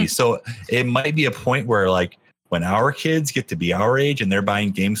me. So it might be a point where like when our kids get to be our age and they're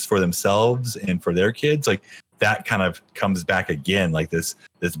buying games for themselves and for their kids, like that kind of comes back again, like this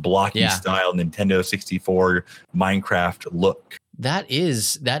blocky style Nintendo 64 Minecraft look. That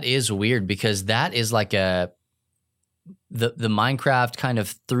is weird, because that is like the Minecraft kind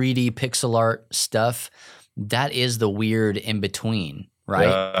of 3D pixel art stuff. That is the weird in between, right?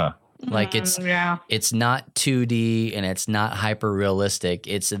 Yeah. Like it's not 2D and it's not hyper realistic.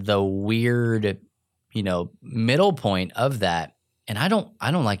 It's the weird, you know, middle point of that. And I don't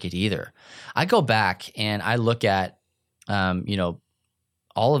like it either. I go back and I look at, you know,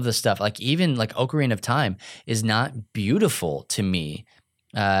 all of the stuff, like even like Ocarina of Time is not beautiful to me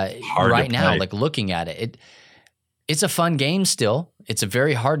right now. Like looking at it, it's a fun game still. It's a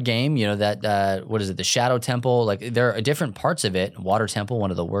very hard game. You know, that, what is it? The Shadow Temple. Like there are different parts of it. Water Temple,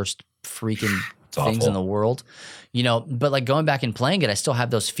 one of the worst freaking things in the world. You know, but like going back and playing it, I still have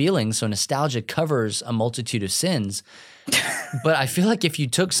those feelings. So nostalgia covers a multitude of sins. But I feel like if you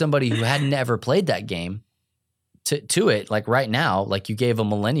took somebody who hadn't ever played that game to it, like right now, like you gave a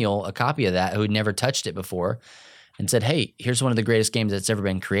millennial a copy of that who had never touched it before, and said, "Hey, here's one of the greatest games that's ever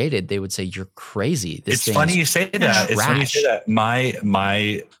been created," they would say, "You're crazy." It's funny you say that. It's funny you say that.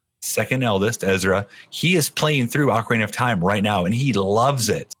 My second eldest, Ezra, he is playing through Ocarina of Time right now, and he loves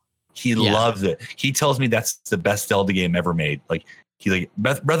it. He loves it. He tells me that's the best Zelda game ever made. Like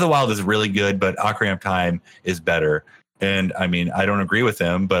Breath of the Wild is really good, but Ocarina of Time is better. And I mean, I don't agree with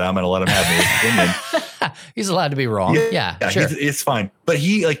him, but I'm going to let him have his opinion. He's allowed to be wrong. Yeah, sure. It's fine. But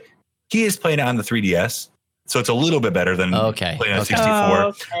he is playing it on the 3DS, so it's a little bit better than playing on 64.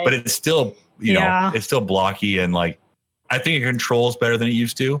 Okay. But it's still, it's still blocky, and like I think it controls better than it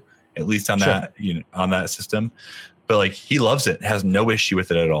used to, at least on that on that system. But like he loves it, has no issue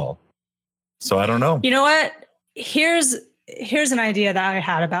with it at all. So I don't know. You know what? Here's an idea that I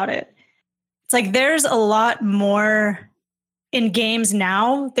had about it. It's like there's a lot more in games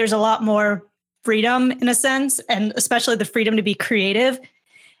now. There's a lot more freedom in a sense, and especially the freedom to be creative.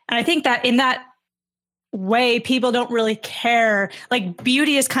 And I think that in that way, people don't really care. Like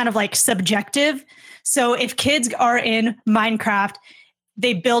beauty is kind of like subjective. So if kids are in Minecraft,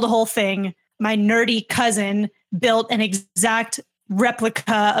 they build a whole thing. My nerdy cousin built an exact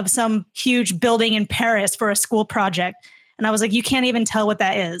replica of some huge building in Paris for a school project. And I was like, you can't even tell what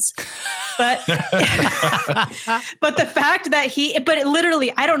that is. But but the fact that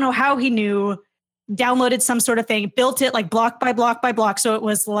literally, I don't know how he knew, downloaded some sort of thing, built it like block by block by block. So it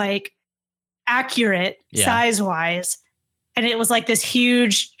was like accurate size wise. And it was like this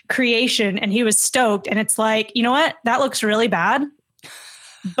huge creation, and he was stoked. And it's like, you know what? That looks really bad.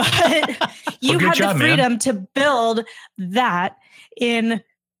 But you had the freedom to build that in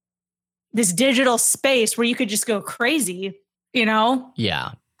this digital space where you could just go crazy,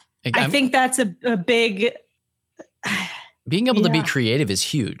 Yeah. I think that's a big... Being able to be creative is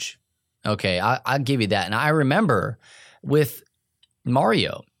huge. Okay, I'll give you that. And I remember with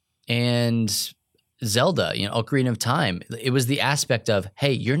Mario and Zelda, Ocarina of Time, it was the aspect of,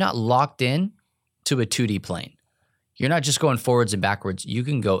 hey, you're not locked in to a 2D plane. You're not just going forwards and backwards. You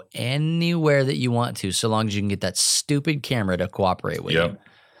can go anywhere that you want to, so long as you can get that stupid camera to cooperate with you.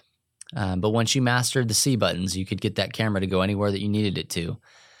 But once you mastered the C buttons, you could get that camera to go anywhere that you needed it to.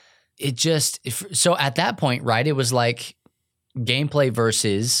 So at that point, right, it was like gameplay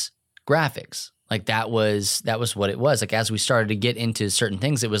versus graphics. Like that was what it was. Like as we started to get into certain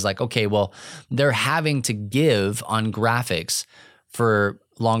things, it was like, okay, well, they're having to give on graphics for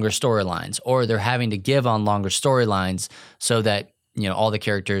longer storylines, or they're having to give on longer storylines so that all the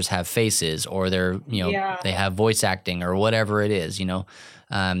characters have faces, or they're they have voice acting or whatever it is.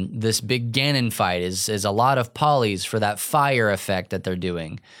 This big Ganon fight is a lot of polys for that fire effect that they're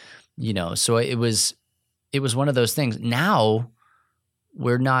doing. So it was one of those things. Now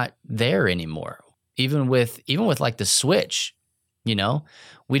we're not there anymore. Even with like the Switch,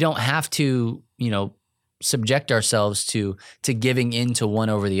 we don't have to subject ourselves to giving into one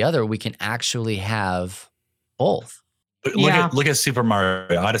over the other. We can actually have both. Look at Super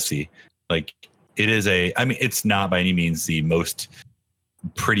Mario Odyssey. Like it is it's not by any means the most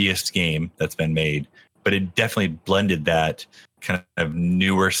prettiest game that's been made, but it definitely blended that kind of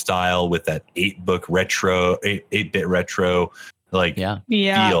newer style with that 8-bit retro feel.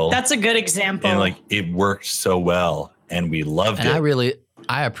 That's a good example. And like it worked so well, and we loved it. And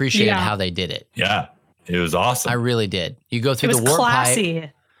I appreciated how they did it. Yeah, it was awesome. I really did. You go through the warp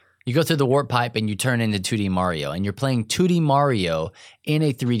pipe. You go through the warp pipe and you turn into 2D Mario, and you're playing 2D Mario in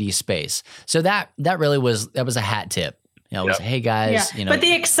a 3D space. So that really was a hat tip. It was, hey guys, But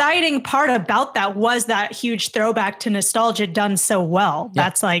the exciting part about that was that huge throwback to nostalgia done so well. Yeah.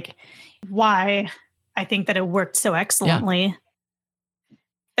 That's like why I think that it worked so excellently.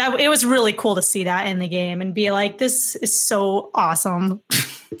 Yeah. It was really cool to see that in the game and be like, this is so awesome.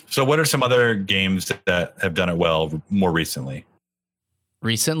 So what are some other games that have done it well more recently?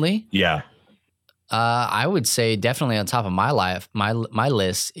 Recently? Yeah. I would say definitely on top of my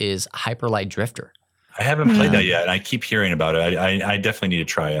list is Hyper Light Drifter. I haven't played that yet, and I keep hearing about it. I definitely need to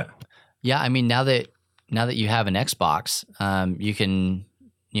try it. Yeah, I mean, now that you have an Xbox, you can,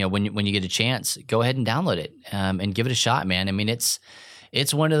 when you get a chance, go ahead and download it and give it a shot, man. I mean, it's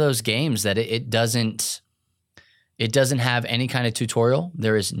one of those games that it doesn't have any kind of tutorial.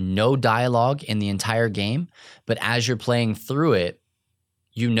 There is no dialogue in the entire game, but as you're playing through it,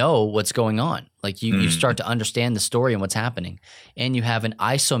 you know what's going on. Like you start to understand the story and what's happening. And you have an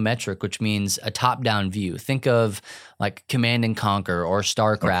isometric, which means a top-down view. Think of like Command and Conquer or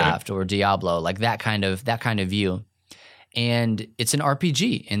StarCraft or Diablo, like that kind of view. And it's an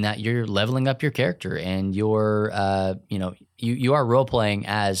RPG in that you're leveling up your character, and you're you are role-playing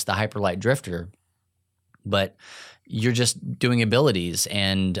as the Hyper Light Drifter, but you're just doing abilities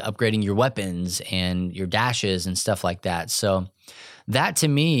and upgrading your weapons and your dashes and stuff like that. So that to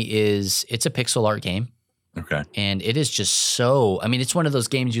me it's a pixel art game. Okay. And it is just so, I mean, it's one of those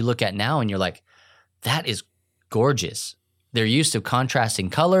games you look at now and you're like, that is gorgeous. Their use of contrasting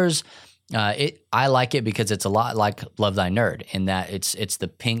colors, I like it because it's a lot like Love Thy Nerd in that it's the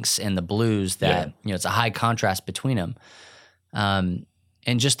pinks and the blues that it's a high contrast between them, and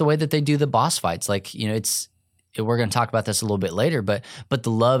just the way that they do the boss fights. Like we're going to talk about this a little bit later, but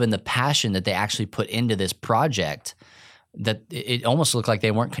the love and the passion that they actually put into this project, that it almost looked like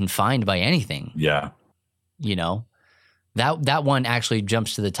they weren't confined by anything. Yeah, that one actually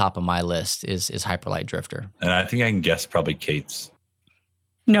jumps to the top of my list is Hyper Light Drifter, and I think I can guess probably Kate's.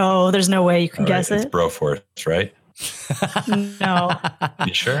 No, there's no way you can guess It's it. Broforce, right? No.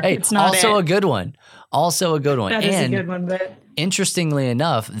 You sure? Hey, It's not also it. a good one. Also a good one. That and is a good one, but interestingly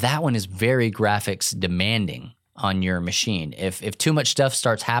enough, that one is very graphics demanding on your machine. If too much stuff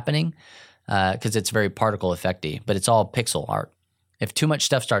starts happening, because it's very particle effecty, but it's all pixel art. If too much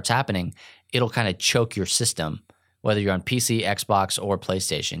stuff starts happening, it'll kind of choke your system, whether you're on PC, Xbox, or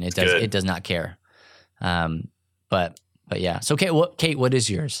PlayStation. It does not care. But yeah. So Kate, what is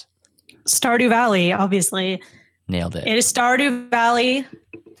yours? Stardew Valley, obviously. Nailed it. It is Stardew Valley.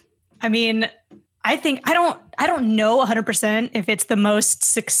 I mean, I think I don't know 100% if it's the most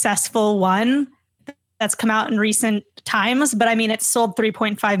successful one that's come out in recent times, but I mean, it sold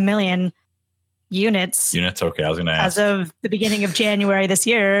 3.5 million units Okay, I was going to ask. as of the beginning of January this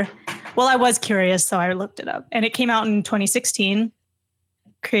year. Well, I was curious, so I looked it up, and it came out in 2016,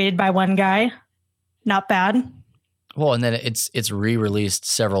 created by one guy. Not bad. Well, and then it's re-released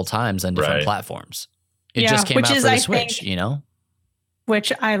several times on different Right. platforms. It Yeah, just came which out is, for the I Switch, think-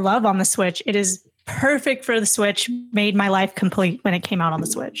 Which I love on the Switch. It is perfect for the Switch. Made my life complete when it came out on the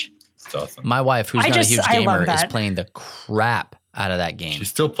Switch. It's awesome. My wife, who's I not a huge love gamer, is that. playing the crap out of that game. She's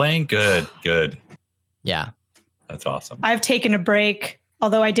still playing? Good. Yeah. That's awesome. I've taken a break,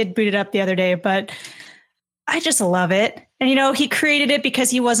 although I did boot it up the other day, but I just love it. And he created it because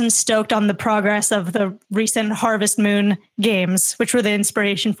he wasn't stoked on the progress of the recent Harvest Moon games, which were the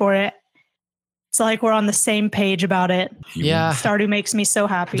inspiration for it. It's like we're on the same page about it. Yeah. Stardew makes me so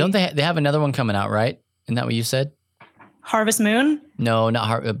happy. Don't they have another one coming out, right? Isn't that what you said? Harvest Moon? No,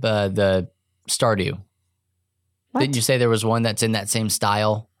 not the Stardew. What? Didn't you say there was one that's in that same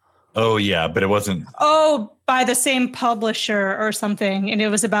style? Oh, yeah, but it wasn't. Oh, by the same publisher or something. And it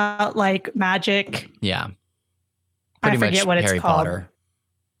was about like magic. Yeah. I forget what it's Harry called. Potter.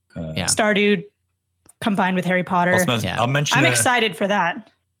 Yeah. Stardew combined with Harry Potter. Yeah. I'll mention I'm a- excited for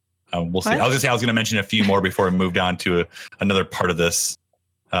that. we'll see. What? I was going to mention a few more before we moved on to another part of this.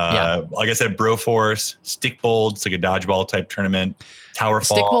 Like I said, Broforce, Stickbold, it's like a dodgeball type tournament.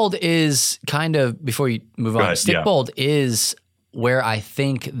 Towerfall. Stickbold is kind of, before you move on, ahead, yeah. Stickbold is where I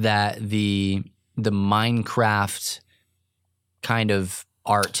think that the Minecraft kind of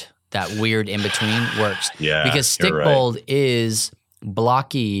art, that weird in between, works. Yeah, Because you're right. Stickbold is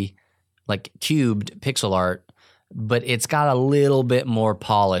blocky, like cubed pixel art, but it's got a little bit more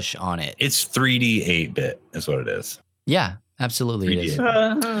polish on it. It's 3D 8-bit is what it is. Yeah, absolutely it is.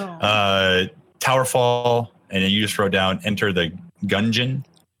 3D. Towerfall, and then you just wrote down Enter the Gungeon.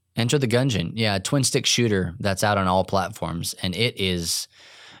 Enter the Gungeon. Yeah, twin stick shooter that's out on all platforms, and it's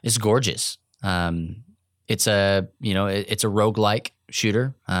gorgeous. It's a roguelike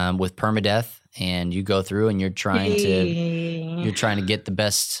shooter with permadeath, and you go through and you're trying to get the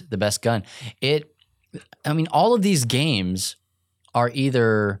best gun. All of these games are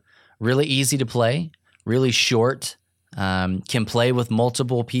either really easy to play, really short, can play with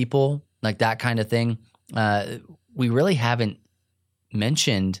multiple people, like that kind of thing. We really haven't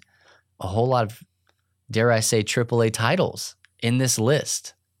mentioned a whole lot of, dare I say, AAA titles in this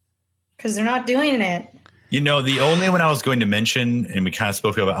list. Because they're not doing it. The only one I was going to mention, and we kind of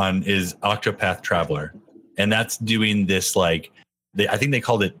spoke about on, is Octopath Traveler. And that's doing this, I think they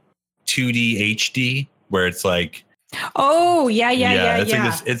called it 2D HD, where it's like, Oh, yeah. It's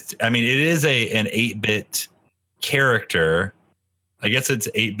like this, it is an 8-bit character. I guess it's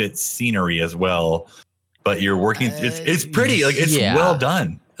 8-bit scenery as well, but you're working. It's pretty, it's well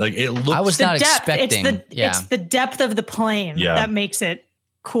done. Like it looks. I was the not depth. expecting. It's the depth of the plane that makes it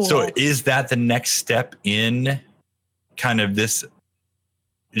cool. So is that the next step in kind of this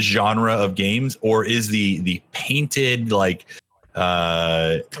genre of games, or is the painted what's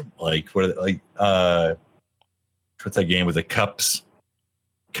that game with the cups?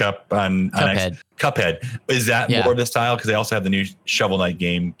 Cup on Cuphead. Cuphead. Is that more of the style? Because they also have the new Shovel Knight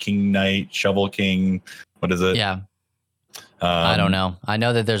game, King Knight, Shovel King. What is it? Yeah. I don't know. I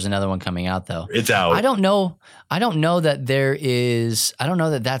know that there's another one coming out though. It's out. I don't know that there is. I don't know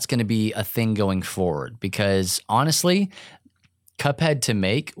that that's going to be a thing going forward, because honestly, Cuphead to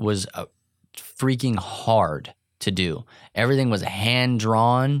make was freaking hard to do. Everything was hand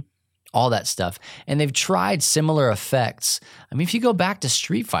drawn all that stuff. And they've tried similar effects. I mean, if you go back to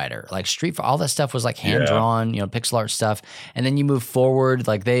Street Fighter, like all that stuff was like hand drawn, pixel art stuff. And then you move forward,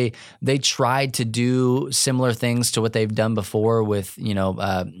 like they tried to do similar things to what they've done before with,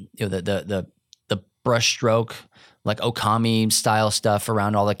 the brush stroke, like Okami style stuff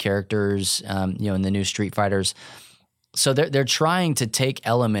around all the characters, in the new Street Fighters. So they're trying to take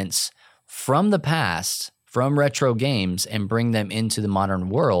elements from the past, from retro games, and bring them into the modern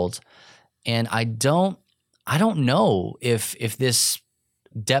world. And I don't know if this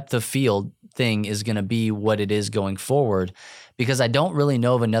depth of field thing is going to be what it is going forward, because I don't really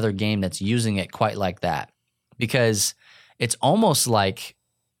know of another game that's using it quite like that. Because it's almost like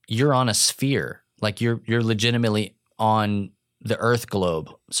you're on a sphere, like you're legitimately on the Earth globe.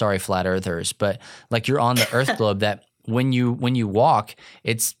 Sorry, flat earthers, but like you're on the Earth globe that when you walk,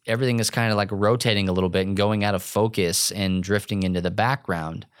 everything is kind of like rotating a little bit and going out of focus and drifting into the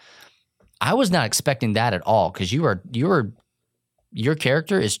background. I was not expecting that at all, because your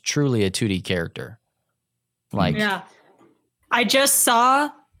character is truly a 2D character. Like, yeah, I just saw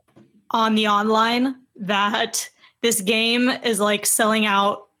on the online that this game is like selling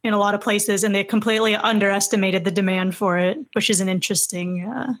out in a lot of places, and they completely underestimated the demand for it, which is an interesting.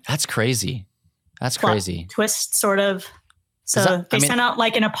 That's crazy. That's crazy twist, sort of. So they sent out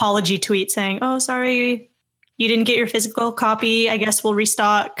like an apology tweet saying, "Oh, sorry, you didn't get your physical copy. I guess we'll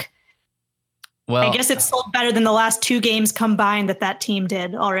restock." Well, I guess it's sold better than the last 2 games combined that team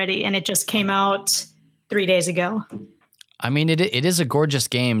did already, and it just came out 3 days ago. I mean, it is a gorgeous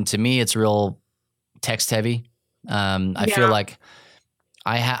game. To me, it's real text heavy. I feel like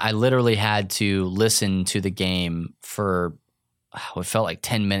I literally had to listen to the game for it felt like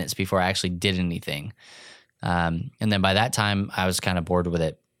 10 minutes before I actually did anything. And then by that time, I was kind of bored with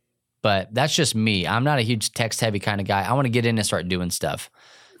it. But that's just me. I'm not a huge text heavy kind of guy. I want to get in and start doing stuff.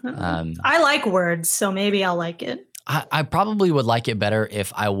 I like words, so maybe I'll like it. I probably would like it better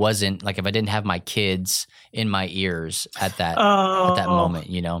if I wasn't, like, if I didn't have my kids in my ears at that moment,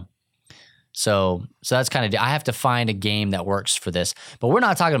 So that's kind of, I have to find a game that works for this. But we're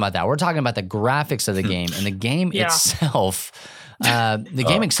not talking about that. We're talking about the graphics of the game, and the game itself. The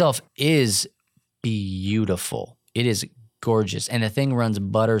game itself is beautiful. It is gorgeous, and the thing runs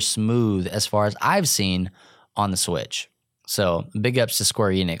butter smooth as far as I've seen on the Switch. So big ups to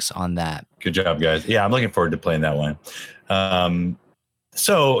Square Enix on that. Good job, guys. Yeah, I'm looking forward to playing that one.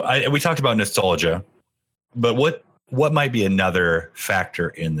 We talked about nostalgia, but what might be another factor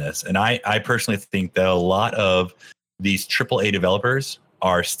in this? And I personally think that a lot of these AAA developers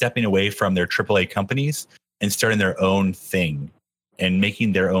are stepping away from their AAA companies and starting their own thing and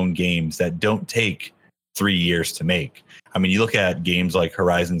making their own games that don't take 3 years to make. I mean, you look at games like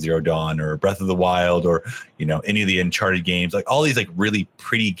Horizon Zero Dawn or Breath of the Wild, or, any of the Uncharted games, like all these like really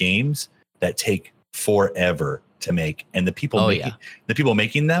pretty games that take forever to make. And the people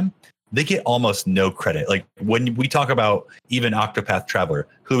making them, they get almost no credit. Like when we talk about even Octopath Traveler,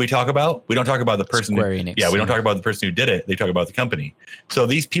 who do we talk about? We don't talk about the person. Square Enix. We don't talk about the person who did it. They talk about the company. So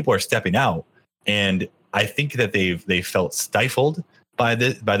these people are stepping out, and I think that they felt stifled by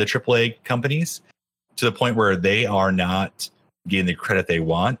the AAA companies to the point where they are not getting the credit they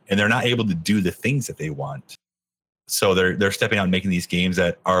want, and they're not able to do the things that they want. So they're stepping out and making these games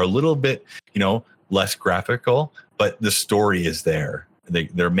that are a little bit, less graphical, but the story is there.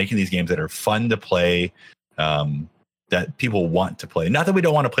 They're making these games that are fun to play, that people want to play. Not that we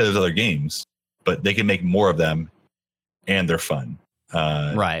don't want to play those other games, but they can make more of them, and they're fun.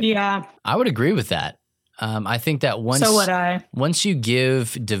 Right. Yeah. I would agree with that. I think that once you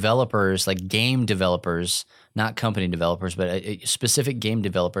give developers, like game developers, not company developers, but specific game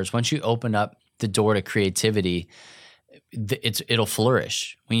developers, once you open up the door to creativity, it'll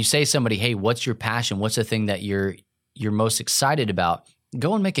flourish. When you say to somebody, "Hey, what's your passion? What's the thing that you're most excited about?"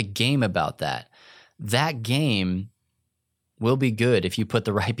 Go and make a game about that. That game will be good if you put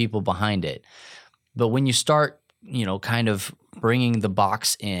the right people behind it. But when you start, kind of bringing the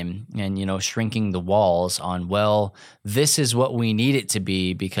box in and, shrinking the walls on, well, this is what we need it to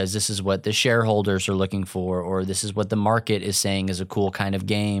be because this is what the shareholders are looking for, or this is what the market is saying is a cool kind of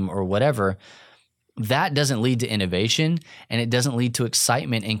game or whatever, that doesn't lead to innovation, and it doesn't lead to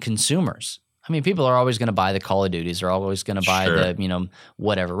excitement in consumers. I mean, people are always going to buy the Call of Duties. They're always going to buy the,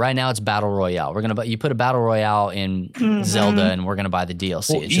 whatever. Right now, it's Battle Royale. We're going to you put a Battle Royale in Zelda, and we're going to buy the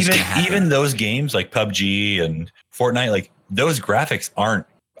DLC. Well, even those games like PUBG and Fortnite, like those graphics aren't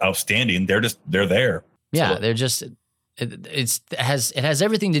outstanding. They're there. Yeah, they're just. It has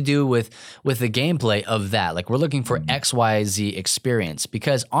everything to do with the gameplay of that. Like, we're looking for XYZ experience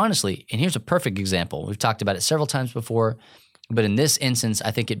because honestly, and here's a perfect example. We've talked about it several times before. But in this instance,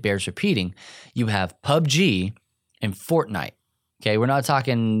 I think it bears repeating. You have PUBG and Fortnite. Okay, we're not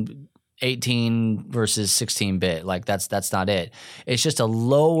talking 18 versus 16-bit. Like that's not it. It's just a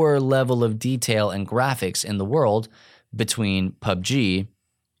lower level of detail and graphics in the world between PUBG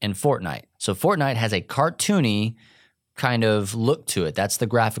and Fortnite. So Fortnite has a cartoony kind of look to it. That's the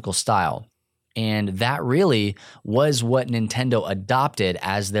graphical style. And that really was what Nintendo adopted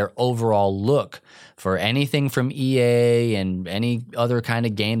as their overall look for anything from EA and any other kind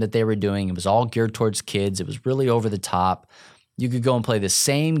of game that they were doing. It was all geared towards kids. It was really over the top. You could go and play the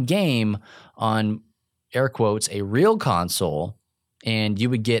same game on, air quotes, a real console, and you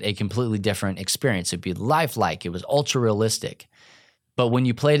would get a completely different experience. It'd be lifelike. It was ultra realistic. But when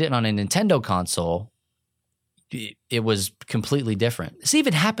you played it on a Nintendo console, it was completely different. This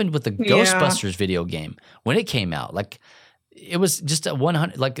even happened with the Ghostbusters video game when it came out. Like, it was just a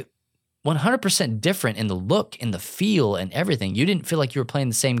 100% different in the look, in the feel, and everything. You didn't feel like you were playing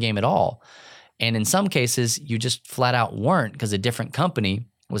the same game at all. And in some cases, you just flat out weren't, because a different company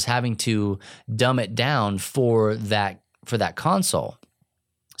was having to dumb it down for that console.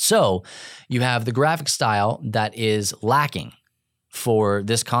 So you have the graphic style that is lacking for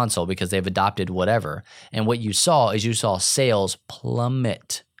this console because they've adopted whatever. And what you saw sales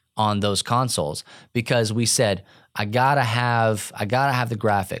plummet on those consoles because we said, I gotta have the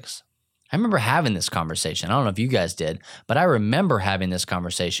graphics. I remember having this conversation. I don't know if you guys did, but I remember having this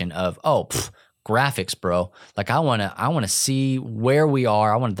conversation of, graphics, bro. Like, I want to see where we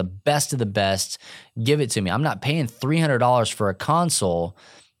are. I want the best of the best. Give it to me. I'm not paying $300 for a console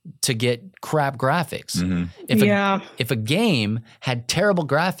to get crap graphics. Mm-hmm. If a game had terrible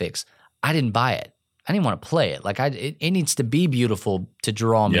graphics, I didn't buy it. I didn't want to play it. Like, it needs to be beautiful to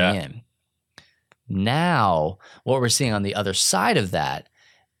draw me in. Now, what we're seeing on the other side of that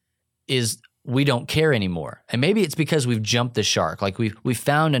is we don't care anymore. And maybe it's because we've jumped the shark. Like, we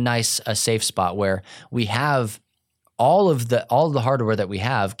found a safe spot where we have all of the hardware that we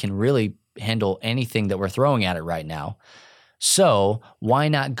have can really handle anything that we're throwing at it right now. So why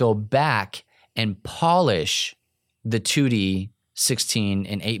not go back and polish the 2D, 16,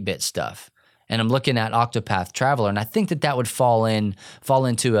 and 8-bit stuff? And I'm looking at Octopath Traveler, and I think that would fall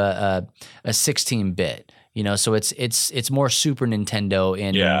into a 16-bit. You know, so it's more Super Nintendo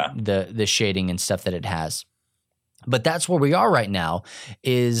in the shading and stuff that it has. But that's where we are right now,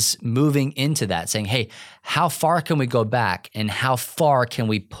 is moving into that, saying, hey, how far can we go back and how far can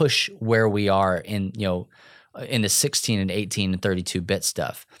we push where we are in the 16 and 18 and 32-bit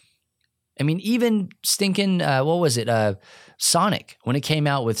stuff? I mean, even stinking, what was it? Sonic, when it came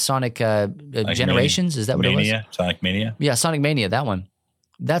out with Sonic Generations, is that what it was? Sonic Mania? Yeah, Sonic Mania, that one.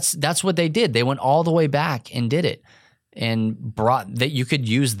 That's what they did. They went all the way back and did it, and brought that you could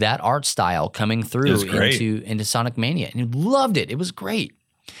use that art style coming through into Sonic Mania, and loved it. It was great.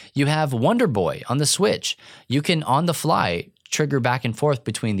 You have Wonder Boy on the Switch. You can on the fly trigger back and forth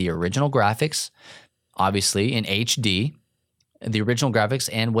between the original graphics, obviously in HD, the original graphics,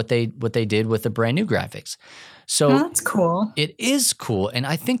 and what they did with the brand new graphics. So that's cool. It is cool. And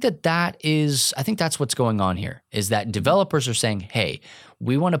I think that's what's going on here, is that developers are saying, hey,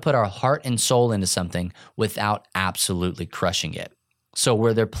 we want to put our heart and soul into something without absolutely crushing it. So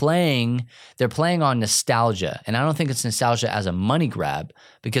where they're playing on nostalgia. And I don't think it's nostalgia as a money grab,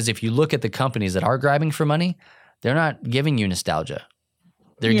 because if you look at the companies that are grabbing for money, they're not giving you nostalgia.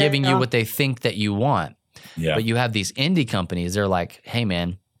 They're giving you what they think that you want. Yeah. But you have these indie companies, they're like, hey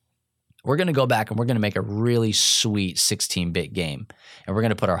man, we're going to go back and we're going to make a really sweet 16-bit game. And we're going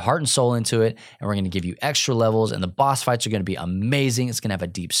to put our heart and soul into it, and we're going to give you extra levels, and the boss fights are going to be amazing. It's going to have a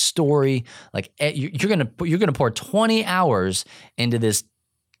deep story. Like, you're going to pour 20 hours into this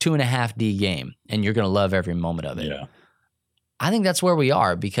 2.5D game, and you're going to love every moment of it. Yeah. I think that's where we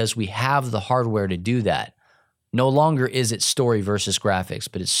are, because we have the hardware to do that. No longer is it story versus graphics,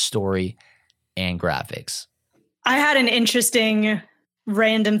 but it's story and graphics. I had an interesting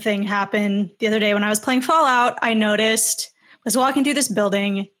random thing happen the other day when I was playing Fallout. I noticed, was walking through this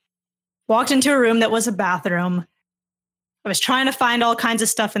building, walked into a room that was a bathroom. I was trying to find all kinds of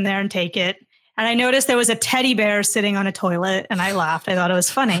stuff in there and take it. And I noticed there was a teddy bear sitting on a toilet, and I laughed. I thought it was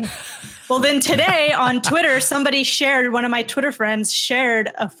funny. Well, then today on Twitter, one of my Twitter friends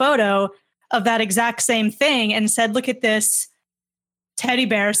shared a photo of that exact same thing and said, look at this teddy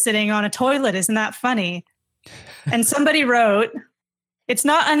bear sitting on a toilet. Isn't that funny? And somebody wrote, it's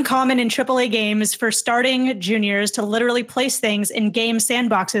not uncommon in AAA games for starting juniors to literally place things in game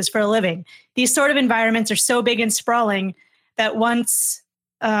sandboxes for a living. These sort of environments are so big and sprawling that once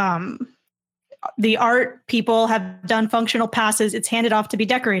the art people have done functional passes. It's handed off to be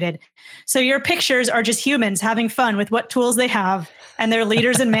decorated. So your pictures are just humans having fun with what tools they have, and their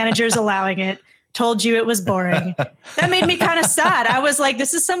leaders and managers allowing it. Told you it was boring. That made me kind of sad. I was like,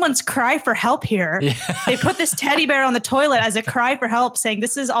 this is someone's cry for help here. Yeah. They put this teddy bear on the toilet as a cry for help, saying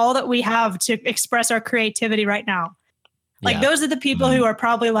this is all that we have to express our creativity right now. Like those are the people who are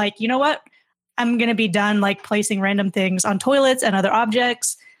probably like, you know what? I'm going to be done like placing random things on toilets and other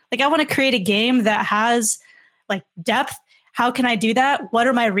objects. Like I want to create a game that has like depth. How can I do that? What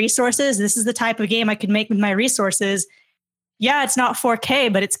are my resources? This is the type of game I could make with my resources. Yeah, it's not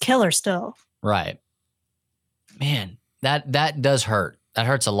 4K, but it's killer still. Right. Man, that does hurt. That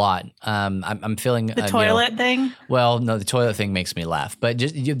hurts a lot. I'm feeling the toilet thing. Well, no, the toilet thing makes me laugh, but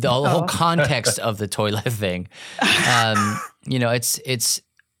just the whole context of the toilet thing. It's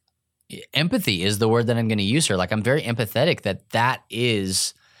empathy is the word that I'm going to use here. Like I'm very empathetic that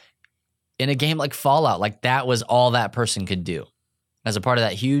is in a game like Fallout. Like that was all that person could do as a part of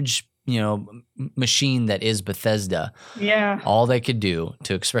that huge machine that is Bethesda. Yeah. All they could do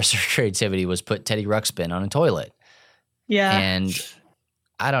to express their creativity was put Teddy Ruxpin on a toilet. Yeah. And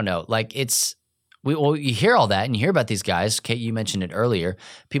I don't know, like you hear all that and you hear about these guys. Kate, you mentioned it earlier,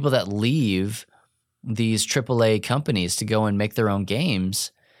 people that leave these AAA companies to go and make their own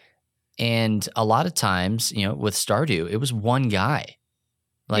games. And a lot of times, with Stardew, it was one guy.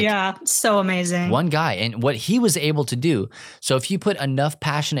 Like, yeah, so amazing. One guy. And what he was able to do. So if you put enough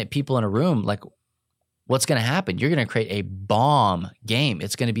passionate people in a room, like what's going to happen? You're going to create a bomb game.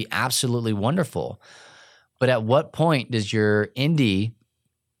 It's going to be absolutely wonderful. But at what point does your indie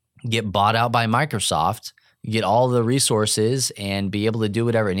get bought out by Microsoft, get all the resources and be able to do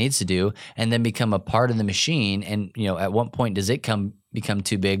whatever it needs to do and then become a part of the machine? And, at what point does it become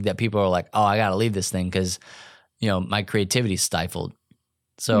too big that people are like, oh, I got to leave this thing because, my creativity is stifled.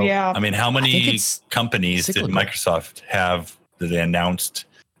 So, I mean, how many companies did Microsoft have that they announced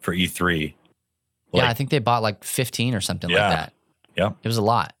for E3? Yeah, I think they bought like 15 or something like that. Yeah. It was a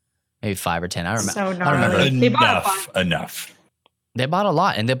lot. Maybe 5 or 10. I remember. I don't remember. Enough. They bought a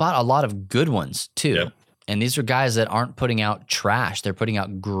lot, and they bought a lot of good ones too. Yep. And these are guys that aren't putting out trash. They're putting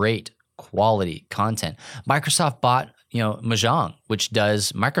out great quality content. Microsoft bought, Mojang, which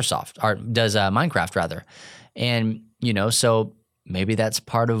does Minecraft rather. And, so maybe that's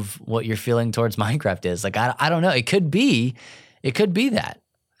part of what you're feeling towards Minecraft is. Like, I don't know. It could be that.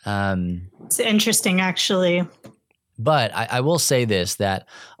 It's interesting, actually. But I will say this, that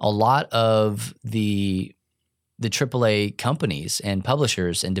a lot of the AAA companies and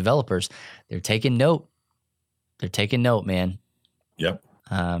publishers and developers, they're taking note. They're taking note, man. Yep.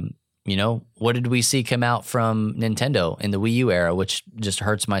 What did we see come out from Nintendo in the Wii U era, which just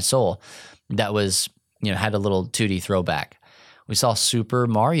hurts my soul? That was, had a little 2D throwback. We saw Super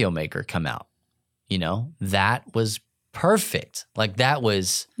Mario Maker come out. That was perfect. Like that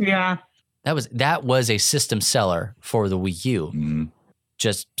was a system seller for the Wii U. Mm-hmm.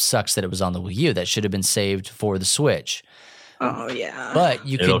 Just sucks that it was on the Wii U. That should have been saved for the Switch. Oh yeah. But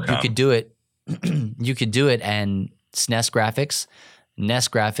you could do it. You could do it and SNES graphics, NES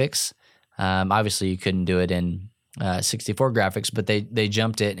graphics. Obviously, you couldn't do it in 64 graphics, but they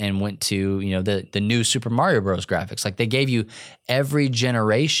jumped it and went to the new Super Mario Bros. Graphics. Like they gave you every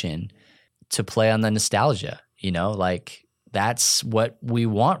generation to play on the nostalgia. Like that's what we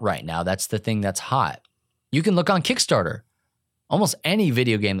want right now. That's the thing that's hot. You can look on Kickstarter. Almost any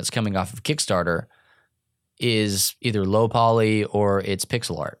video game that's coming off of Kickstarter is either low poly or it's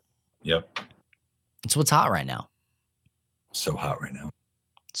pixel art. Yep. It's what's hot right now. So hot right now.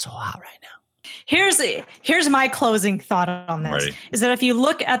 Here's my closing thought on this. Right. Is that if you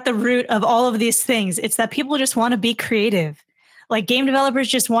look at the root of all of these things, it's that people just want to be creative. Like game developers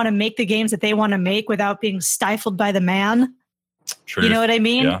just want to make the games that they want to make without being stifled by the man. True. You know what I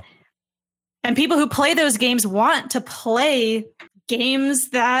mean? Yeah. And people who play those games want to play games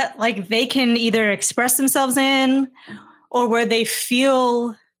that like they can either express themselves in or where they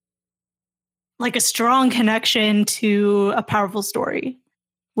feel like a strong connection to a powerful story,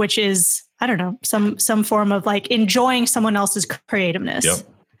 which is, I don't know, some form of like enjoying someone else's creativeness. Yep.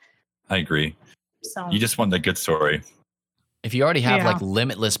 I agree. So You just want the good story. If you already have like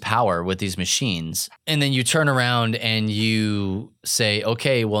limitless power with these machines, and then you turn around and you say,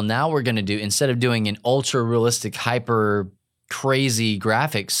 okay, well, now we're going to do, instead of doing an ultra realistic, hyper crazy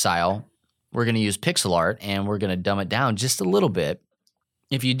graphics style, we're going to use pixel art and we're going to dumb it down just a little bit.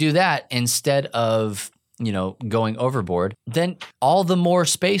 If you do that instead of, going overboard, then all the more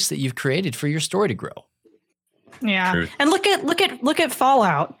space that you've created for your story to grow. Yeah. Truth. And look at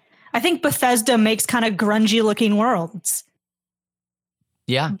Fallout. I think Bethesda makes kind of grungy looking worlds.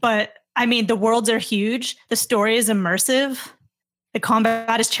 Yeah. But I mean, the worlds are huge. The story is immersive. The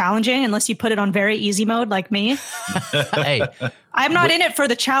combat is challenging unless you put it on very easy mode like me. Hey, I'm not in it for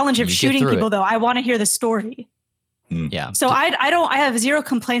the challenge of You get shooting through people, it. though. I want to hear the story. yeah. So I have zero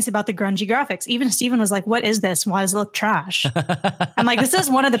complaints about the grungy graphics. Even Steven was like, what is this? Why does it look trash? I'm like, this is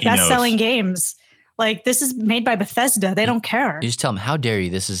one of the He knows. best-selling games. Like, this is made by Bethesda. They don't care. You just tell them, how dare you?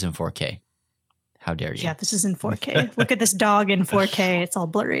 This is in 4K. How dare you? Yeah, this is in 4K. Look at this dog in 4K. It's all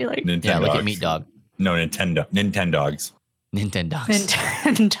blurry. Like Nintendo Yeah, look at dogs. Meat Dog. No, Nintendogs. Nintendogs.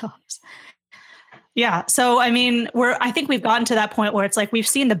 Nintendo's. Yeah. So I mean, I think we've gotten to that point where it's like we've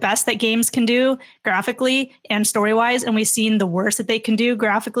seen the best that games can do graphically and story-wise, and we've seen the worst that they can do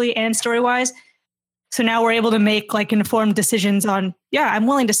graphically and story-wise. So now we're able to make like informed decisions on, yeah, I'm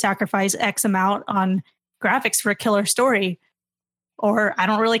willing to sacrifice X amount on graphics for a killer story. Or I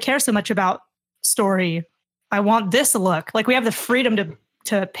don't really care so much about story. I want this look. Like we have the freedom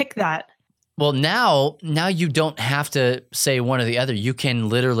to pick that. Well, now you don't have to say one or the other. You can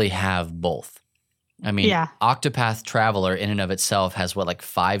literally have both. I mean, Yeah. Octopath Traveler in and of itself has what, like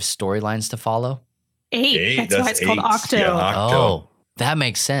 5 storylines to follow? 8. That's why it's called 8. Octo. Yeah, Octo. Oh, that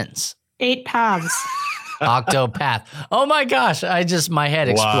makes sense. 8 paths. Octopath. Oh my gosh, my head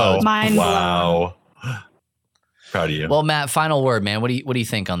explodes. Mind Wow. Proud of you. Well, Matt, final word, man. What do you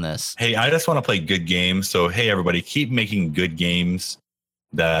think on this? Hey, I just want to play good games. So, hey, everybody, keep making good games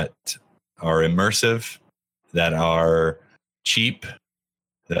that are immersive, that are cheap,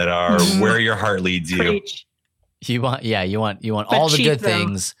 that are where your heart leads you. Preach. You want But all the cheap, good though.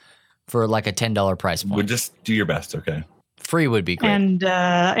 things for like a $10 price point. Would just do your best, okay? Free would be great. And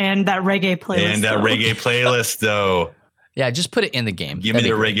that reggae playlist. And that though. reggae playlist, though. Yeah, just put it in the game. Give me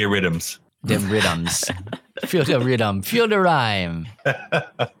That'd the be great. reggae rhythms. The rhythms. Feel the rhythm. Feel the rhyme.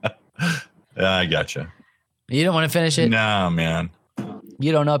 I gotcha. You don't want to finish it? Nah, man.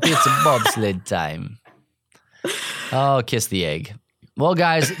 You don't know if it's a bobsled time. Oh, kiss the egg. Well,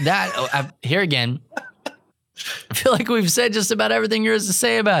 guys, here again. I feel like we've said just about everything there is to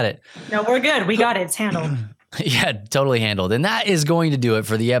say about it. No, we're good. We got it. It's handled. Yeah, totally handled. And that is going to do it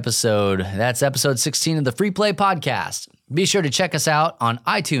for the episode. That's episode 16 of the Free Play Podcast. Be sure to check us out on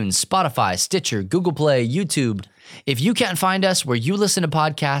iTunes, Spotify, Stitcher, Google Play, YouTube. If you can't find us where you listen to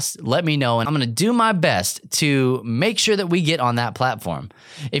podcasts, let me know, and I'm going to do my best to make sure that we get on that platform.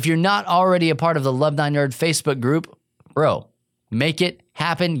 If you're not already a part of the Love Thy Nerd Facebook group, bro, make it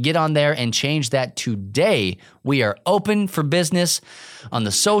happen. Get on there and change that today. We are open for business on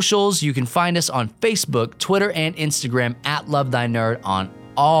the socials. You can find us on Facebook, Twitter, and Instagram at Love Thy Nerd on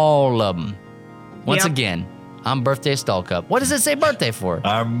all of them. Once Yep. again, I'm Birthday Stallcup. What does it say birthday for?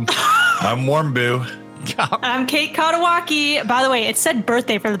 I'm Warm Boo. I'm Kate Katawaki. By the way, it said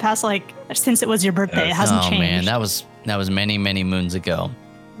birthday for the past, since it was your birthday. It hasn't Oh changed. man, that was many, many moons ago.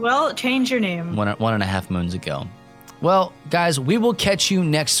 Well, change your name. 1.5 moons ago. Well, guys, we will catch you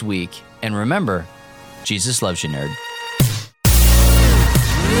next week. And remember, Jesus loves you, nerd.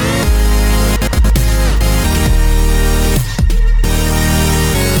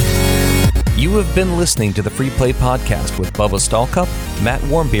 You have been listening to the Free Play Podcast with Bubba Stallcup, Matt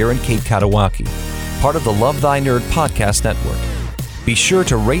Warmbier, and Kate Katawaki, part of the Love Thy Nerd Podcast Network. Be sure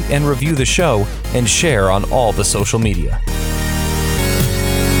to rate and review the show and share on all the social media.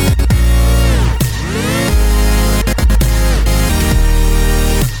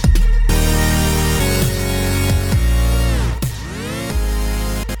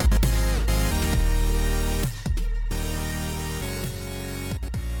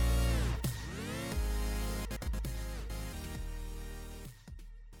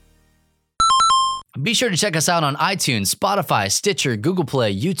 Be sure to check us out on iTunes, Spotify, Stitcher, Google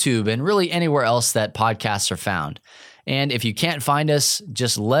Play, YouTube, and really anywhere else that podcasts are found. And if you can't find us,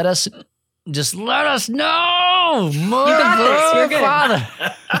 just let us know. You got this. You're good. Father.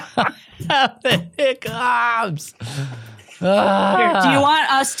 The hiccups. Here, do you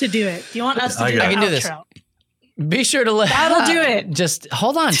want us to do it? Do you want us to I do got the it. I can do this. outro? Be sure to let. That'll do it. Just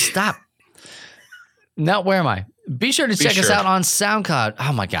hold on. Stop. Now, where am I? Be sure to check us sure. out on SoundCloud.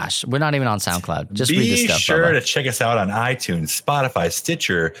 Oh my gosh, we're not even on SoundCloud. Just read this Be stuff. sure Bubba. to check us out on iTunes, Spotify,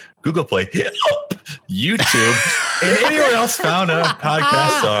 Stitcher, Google Play, YouTube, and anywhere else found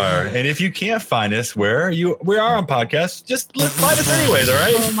podcasts are. And if you can't find us where we are on podcasts, just find us anyways, all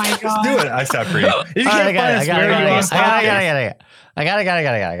right? Oh my Just God. do it. I stopped reading. If you All right, can't find us where you are on podcasts,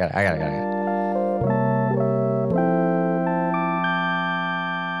 I got it.